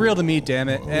 Whoa. It's real to me, damn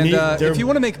it. And They're- if you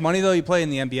want to make money, though, you play in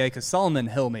the NBA because Solomon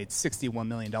Hill made $61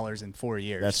 million in 4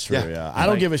 years. That's true. Yeah, I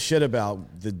don't give a shit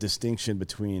about the distinction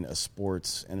between a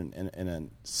sports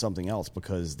and something else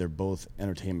because they're both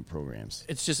entertainment programs.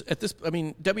 It's just at this. I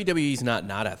mean, WWE's not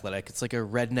athletic. It's like a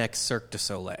redneck Cirque du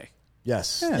Soleil.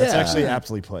 Yes, that's actually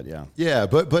aptly put. Yeah, Yeah,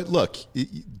 but look,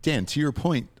 Dan, to your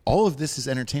point, all of this is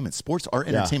entertainment. Sports are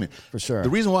entertainment. for sure.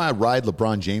 The reason why I ride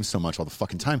LeBron James so much all the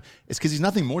fucking time is because he's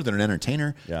nothing more than an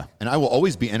entertainer. Yeah. And I will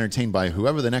always be entertained by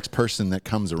whoever the next person that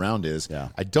comes around is. Yeah.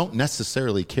 I don't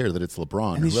necessarily care that it's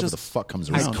LeBron or he's whoever just- the fuck comes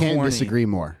I around. can't corny. disagree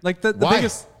more. Like the Why?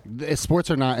 biggest. Sports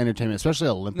are not entertainment, especially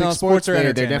Olympic No, sports. sports are They're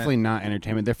entertainment. definitely not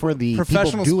entertainment. They're for the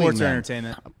Professional people doing sports are them.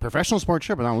 entertainment. Professional sports,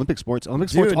 sure, but not Olympic sports. Olympic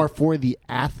sports are for the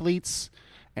athletes.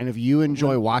 And if you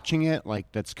enjoy watching it, like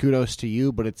that's kudos to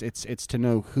you. But it's to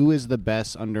know who is the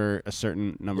best under a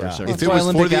certain number of If circumstances. it was for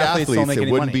Olympic the athletes don't athletes, make it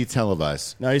any wouldn't money. be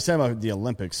televised. No, he's talking about the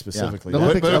Olympics specifically. The That-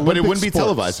 Olympics- But it Olympic wouldn't be sports.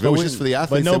 televised. If it was just for the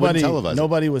athletes, but they wouldn't nobody, televise it.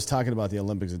 nobody was talking about the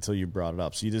Olympics until you brought it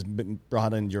up. So you just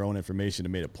brought in your own information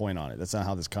and made a point on it. That's not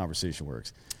how this conversation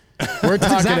works. We're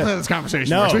talking Exactly how this conversation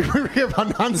No. works. We hear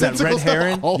about nonsensical red stuff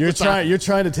herring? all You're the time. trying. You're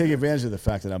trying to take advantage of the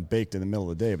fact that I'm baked in the middle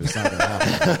of the day, but it's not going to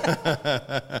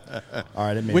happen. All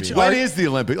right, it may Which be. What is the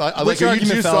Olympics? Which are you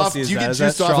argument juiced off? fallacy Do is you that? get Is that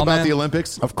juiced off straw about man? the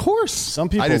Olympics? Of course. Some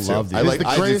people I do too. love the I like- It's Olympics. the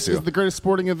I do greatest, too. it's the greatest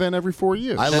sporting event every 4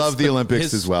 years. I love the Olympics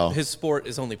his, as well. His sport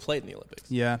is only played in the Olympics.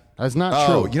 Yeah. That's not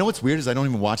Oh, true. you know what's weird is I don't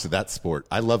even watch that sport.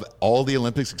 I love all the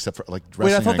Olympics except for like wrestling.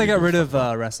 Wait, I thought they can got do rid for of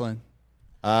fun. wrestling.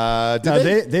 Did No,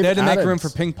 they? They had to make added- room for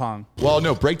ping pong. Well,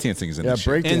 no, breakdancing is in Yeah, this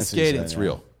year. breakdancing. And skating. It's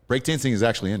real. Breakdancing is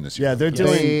actually in this year. Yeah, they're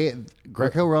doing. They,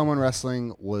 Greco-Roman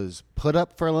wrestling was put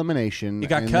up for elimination. It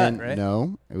got and cut, then, right?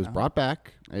 No, it was brought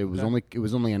back. It was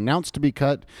only announced to be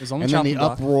cut. It was only and then the chopping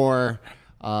block. uproar.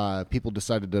 People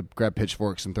decided to grab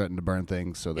pitchforks and threaten to burn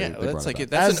things. So they, Yeah, they that's brought like it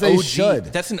back. that's As an they OG. should.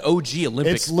 That's an OG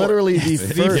Olympic. It's sport. literally the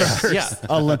first Yeah.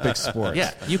 Olympic sport.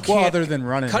 Yeah, you can't. Well, other than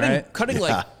running, cutting,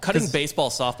 right? cutting baseball,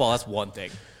 softball. That's one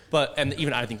thing. But and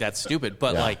even I think that's stupid.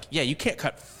 But you can't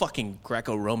cut fucking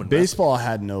Greco-Roman Baseball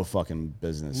had no fucking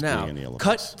business wrestling. being in the No,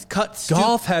 Olympics. cut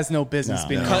Golf has no business No.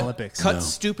 being in cut, the Olympics. cut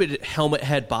stupid helmet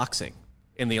head boxing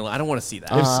in the. I don't want to see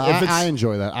that. if it's- I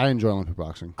enjoy that. I enjoy Olympic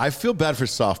boxing. I feel bad for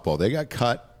softball. They got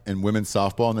cut in women's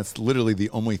softball, and that's literally the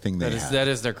only thing they have. that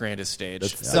is their grandest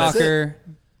stage. Soccer.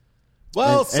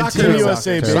 Well, And soccer, Team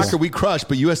USA soccer we crushed,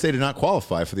 but USA did not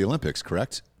qualify for the Olympics,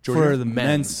 correct? Jordan? For the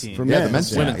men's team. For Yeah, the men's,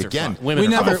 men's yeah. team. Women's are Again, fine. Women We are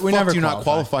never- fine. we never do not qualify.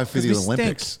 qualify for the 'Cause we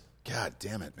Olympics. God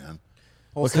damn it, man.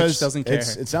 Because doesn't care.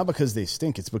 it's not because they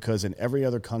stink. It's because in every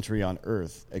other country on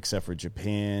earth, except for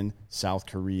Japan, South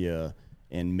Korea,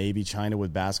 and maybe China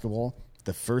with basketball,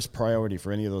 the first priority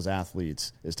for any of those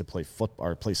athletes is to play football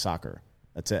or play soccer.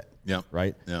 That's it. Yeah.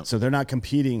 Right? Yeah. So they're not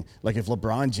competing. Like if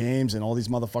LeBron James and all these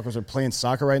motherfuckers are playing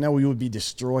soccer right now, we would be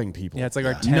destroying people. Yeah, it's like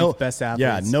our 10th best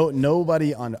athletes. Yeah,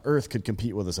 nobody on earth could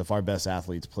compete with us if our best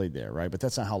athletes played there, right? But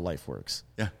that's not how life works.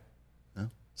 Yeah. No,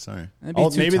 sorry. That'd be Oh,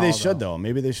 too maybe they tall, should, though.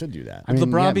 Maybe they should do that. I mean,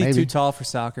 LeBron yeah, be maybe. too tall for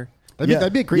soccer.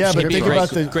 That'd be a great but shape think great- about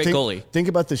the great goalie. Think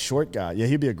about the short guy. Yeah,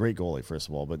 he'd be a great goalie, first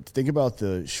of all. But think about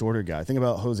the shorter guy. Think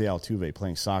about Jose Altuve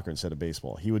playing soccer instead of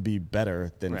baseball. He would be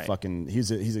better than Right. fucking.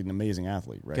 He's an amazing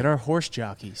athlete, right? Get our horse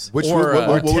jockeys. Which Or,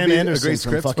 what would Tim be Anderson a great from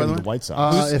script, by fucking the the way? White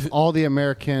Sox. If all the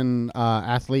American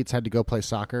athletes had to go play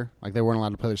soccer, like they weren't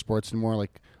allowed to play their sports anymore,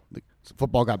 like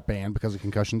football got banned because of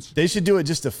concussions. They should do it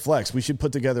just to flex. We should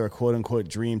put together a quote unquote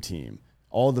dream team.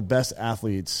 All the best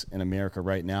athletes in America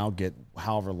right now get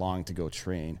however long to go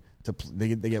train.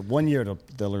 They get 1 year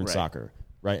to learn soccer,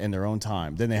 right, in their own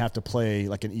time. Then they have to play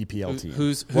like an EPL team.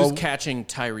 Who's catching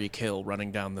Tyreek Hill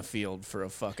running down the field for a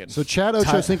fucking? So Chad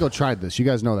Ochocinco tried this. You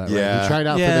guys know that, right? Yeah. He tried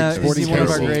out Yeah, for the Sporting he's one of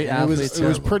our Kansas. great And athletes, It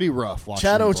was yeah. pretty rough watching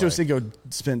Chad him play. Ochocinco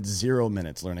spent 0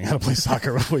 minutes learning how to play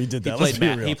soccer before he did that. he Let's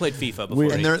played be real. He played FIFA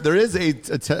before. And there is a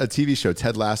TV show,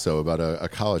 Ted Lasso, about a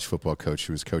college football coach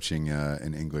who was coaching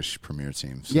an English Premier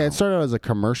team. So. Yeah, it started out as a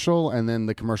commercial, and then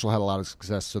the commercial had a lot of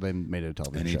success, so they made it a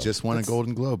television And he show. just won a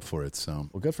Golden Globe for it. So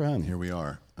Well, good for him. here we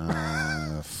are.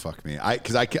 Fuck me.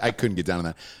 Because I couldn't get down on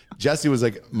that. Jesse was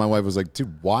like, my wife was like,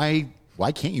 dude, why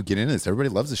can't you get into this? Everybody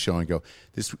loves the show. And I go,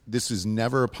 this is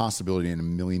never a possibility in a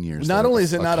million years. Not that only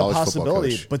is it not a college football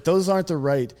possibility, coach- but those aren't the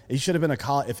right. He should have been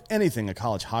if anything, a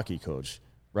college hockey coach,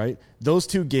 right? Those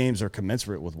two games are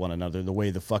commensurate with one another. The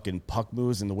way the fucking puck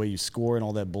moves and the way you score and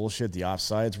all that bullshit, the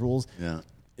offsides rules. Yeah.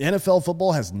 NFL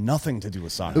football has nothing to do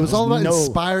with soccer. It was all about There's no-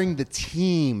 inspiring the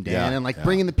team, Dan, Yeah, and like yeah.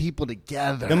 bringing the people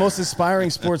together. The most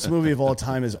inspiring sports movie of all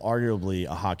time is arguably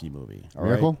a hockey movie. All right?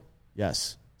 Miracle?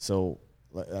 Yes. So,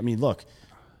 I mean, look,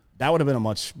 that would have been a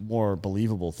much more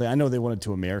believable thing. I know they wanted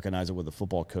to Americanize it with a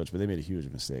football coach, but they made a huge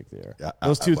mistake there. Yeah,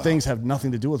 Those two wow. things have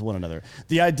nothing to do with one another.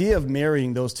 The idea of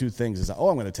marrying those two things is, I'm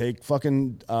going to take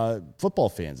fucking football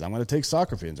fans, I'm going to take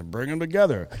soccer fans and bring them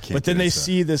together. But then get they into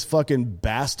see this fucking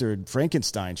bastard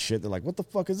Frankenstein shit. They're like, what the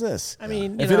fuck is this? I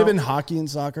mean, if it had been hockey and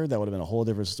soccer, that would have been a whole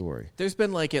different story. There's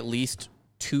been like at least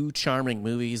 2 charming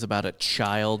movies about a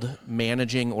child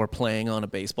managing or playing on a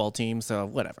baseball team. So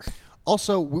whatever.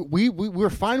 Also, we were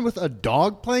fine with a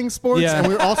dog playing sports, Yeah. and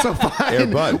we were also fine Air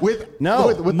Bud. with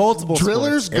multiple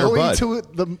drillers sports.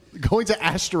 Air going to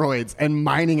asteroids and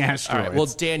mining All asteroids. right. Well,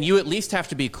 Dan, you at least have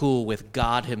to be cool with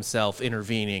God himself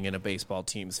intervening in a baseball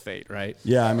team's fate, right?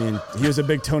 Yeah, I mean, he was a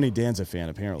big Tony Danza fan,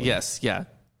 apparently. Yes. Yeah.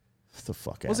 the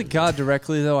fuck Was out it God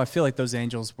directly, though? I feel like those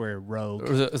angels were rogue.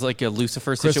 It was like a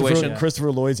Lucifer situation.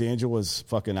 Christopher Lloyd's angel was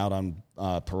fucking out on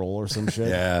parole or some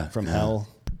shit from hell.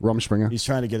 Rumspringa. He's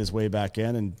trying to get his way back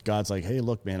in, and God's like, hey,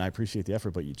 look, man, I appreciate the effort,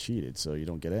 but you cheated, so you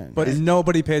don't get in. But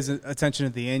nobody pays attention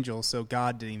to the angels, so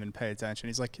God didn't even pay attention.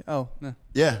 He's like, oh, no.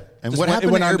 Yeah. And Just what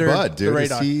happened went to Air under Bud, the dude?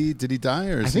 radar. Did he die?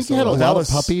 Or I is think he he had a still lot alive? of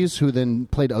puppies who then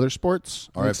played other sports.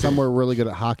 Like R.I.P. some were really good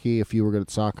at hockey. A few were good at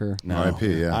soccer. No,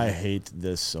 R.I.P., yeah. I hate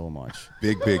this so much.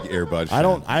 Big Air Bud fan. I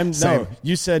don't. I'm Same. no.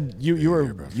 You said you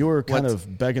were kind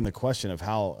of begging the question of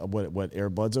how what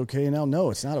Air Bud's okay now. No,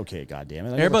 it's not okay. God damn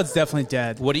it. Air Bud's definitely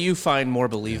dead. What do you find more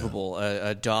believable,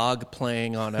 a dog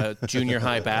playing on a junior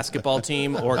high basketball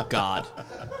team or God?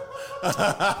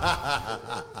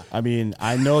 I mean,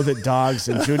 I know that dogs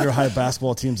and junior high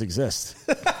basketball teams exist.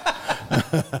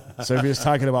 So if you're just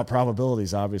talking about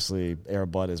probabilities, obviously Air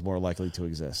Bud is more likely to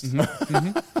exist.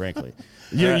 Frankly,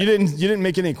 you didn't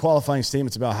make any qualifying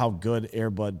statements about how good Air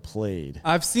Bud played.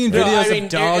 I've seen videos of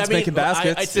dogs making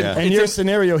baskets. In your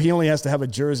scenario, he only has to have a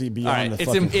jersey beyond the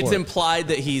fucking it's court. implied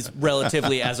that he's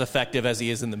relatively as effective as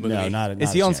he is in the movie. No, not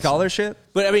Is he a on chance. scholarship?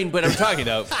 But I'm talking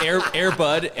though, Air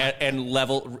Bud and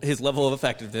his level of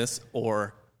effectiveness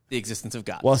or the existence of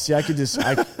God. Well, see, I could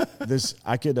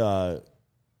not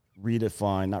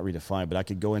redefine, but I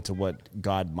could go into what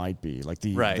God might be, like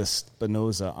the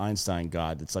Spinoza Einstein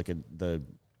God. It's like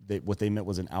what they meant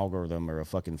was an algorithm or a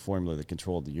fucking formula that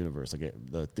controlled the universe, like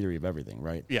the theory of everything,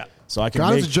 right? Yeah. So I could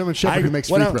God is a German Shepherd who makes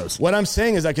free throws. What I'm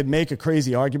saying is I could make a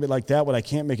crazy argument like that. What I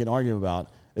can't make an argument about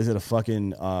is that a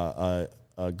fucking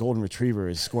a golden retriever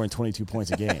is scoring 22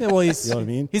 points a game. Yeah, well, you know what I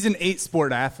mean? He's an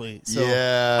 8-sport athlete. So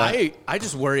Yeah. I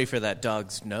just worry for that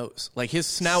dog's nose. Like his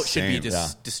snout should be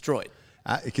destroyed.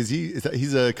 Because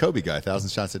he's a Kobe guy, 1,000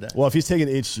 shots a day. Well, if he's taking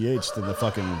HGH, then the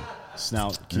fucking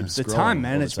snout keeps the growing time over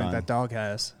management time. that dog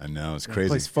has. I know, it's He crazy.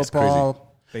 plays It's crazy.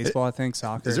 football, baseball, I think,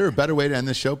 soccer. Is there a better way to end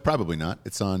this show? Probably not.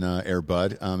 It's on Air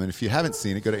Bud. And if you haven't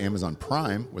seen it, go to Amazon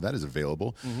Prime, where that is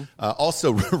available.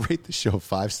 Also, rate the show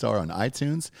 5-star on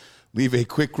iTunes. Leave a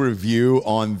quick review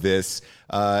on this.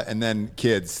 And then,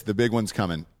 kids, the big one's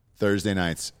coming. Thursday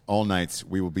nights, all nights,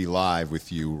 we will be live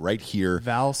with you right here.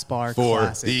 Valspar for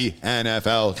Classic. the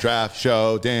NFL Draft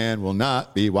Show. Dan will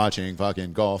not be watching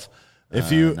fucking golf.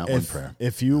 If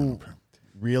you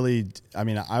really, I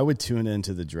mean, I would tune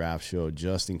into the draft show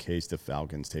just in case the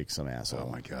Falcons take some asshole.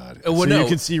 Oh my god! Well, So no. you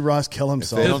can see Ross kill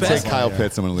himself. If they don't best- take Kyle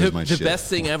Pitts, I'm going to lose my The shit. best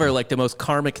thing ever, like the most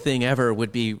karmic thing ever,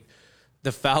 would be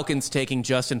the Falcons taking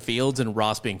Justin Fields and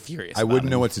Ross being furious. I wouldn't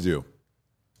know what to do.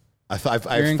 I've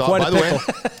in thought. quite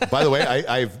a By the way,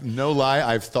 I've no lie.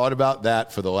 I've thought about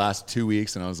that for the last 2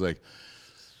 weeks, and I was like,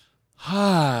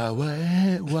 what?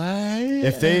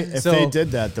 If they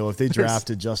did that though, if they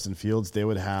drafted Justin Fields, they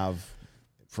would have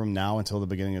from now until the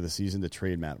beginning of the season to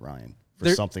trade Matt Ryan for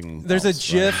something. There's else,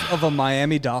 a GIF right? of a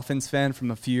Miami Dolphins fan from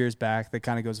a few years back that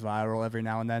kind of goes viral every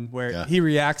now and then, where he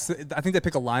reacts. I think they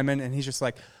pick a lineman, and he's just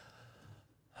like,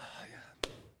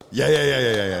 Yeah.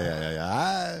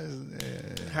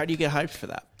 How do you get hyped for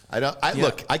that?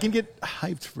 Look, I can get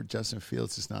hyped for Justin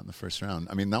Fields, just not in the first round.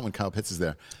 I mean, not when Kyle Pitts is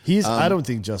there. I don't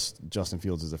think Justin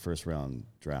Fields is a first round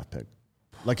draft pick.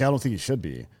 Like, I don't think he should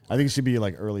be. I think it should be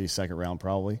like early second round,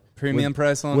 probably. premium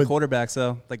price on quarterbacks,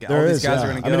 though. Like, all There these is, guys yeah.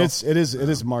 are going to go. I mean, it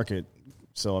is market.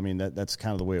 So, I mean, that's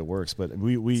kind of the way it works. But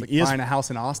it's like buying a house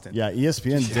in Austin. Yeah,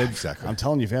 ESPN did. Exactly. I'm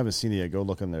telling you, if you haven't seen it yet, go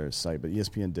look on their site. But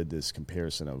ESPN did this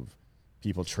comparison of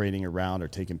people trading around or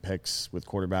taking picks with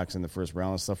quarterbacks in the first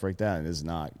round and stuff like that. And it is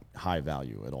not high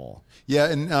value at all. Yeah,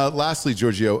 and lastly,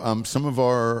 Giorgio, some of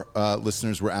our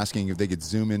listeners were asking if they could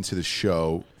zoom into the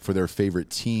show for their favorite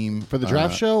team. For the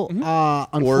draft show? Or do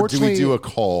Unfortunately, we do a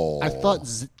call? I thought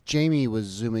Jamie was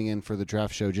zooming in for the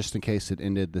draft show just in case it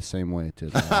ended the same way it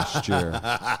did last year.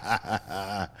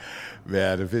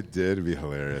 Man, if it did, it'd be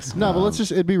hilarious. No, but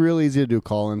it'd be real easy to do a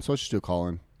call-in, so let's just do a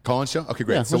call-in. Call-in show? Okay,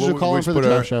 great. Yeah, let's do a call-in for the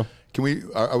draft show. Can we?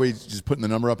 Are we just putting the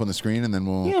number up on the screen and then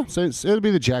we'll? Yeah, so it'll be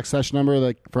the Jack Slash number,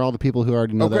 like for all the people who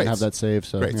already know that great. have that saved.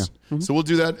 So, Great. yeah. So we'll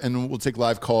do that, and we'll take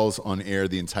live calls on air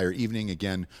the entire evening.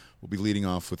 Again, we'll be leading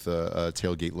off with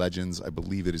Tailgate Legends. I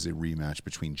believe it is a rematch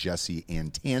between Jesse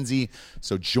and Tansy.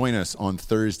 So join us on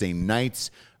Thursday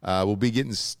nights. We'll be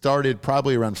getting started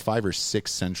probably around 5 or 6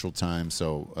 Central Time.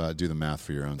 So do the math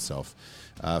for your own self.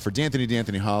 For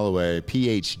D'Anthony Holloway,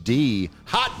 PhD,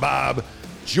 Hot Bob,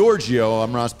 Giorgio,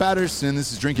 I'm Ross Patterson.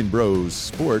 This is Drinking Bros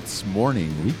Sports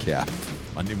Morning Recap.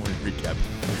 Monday Morning Recap.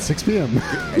 At 6 p.m.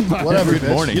 Whatever, Good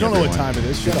bitch. morning, You don't know what everyone. time it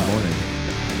is. Shut up. Morning.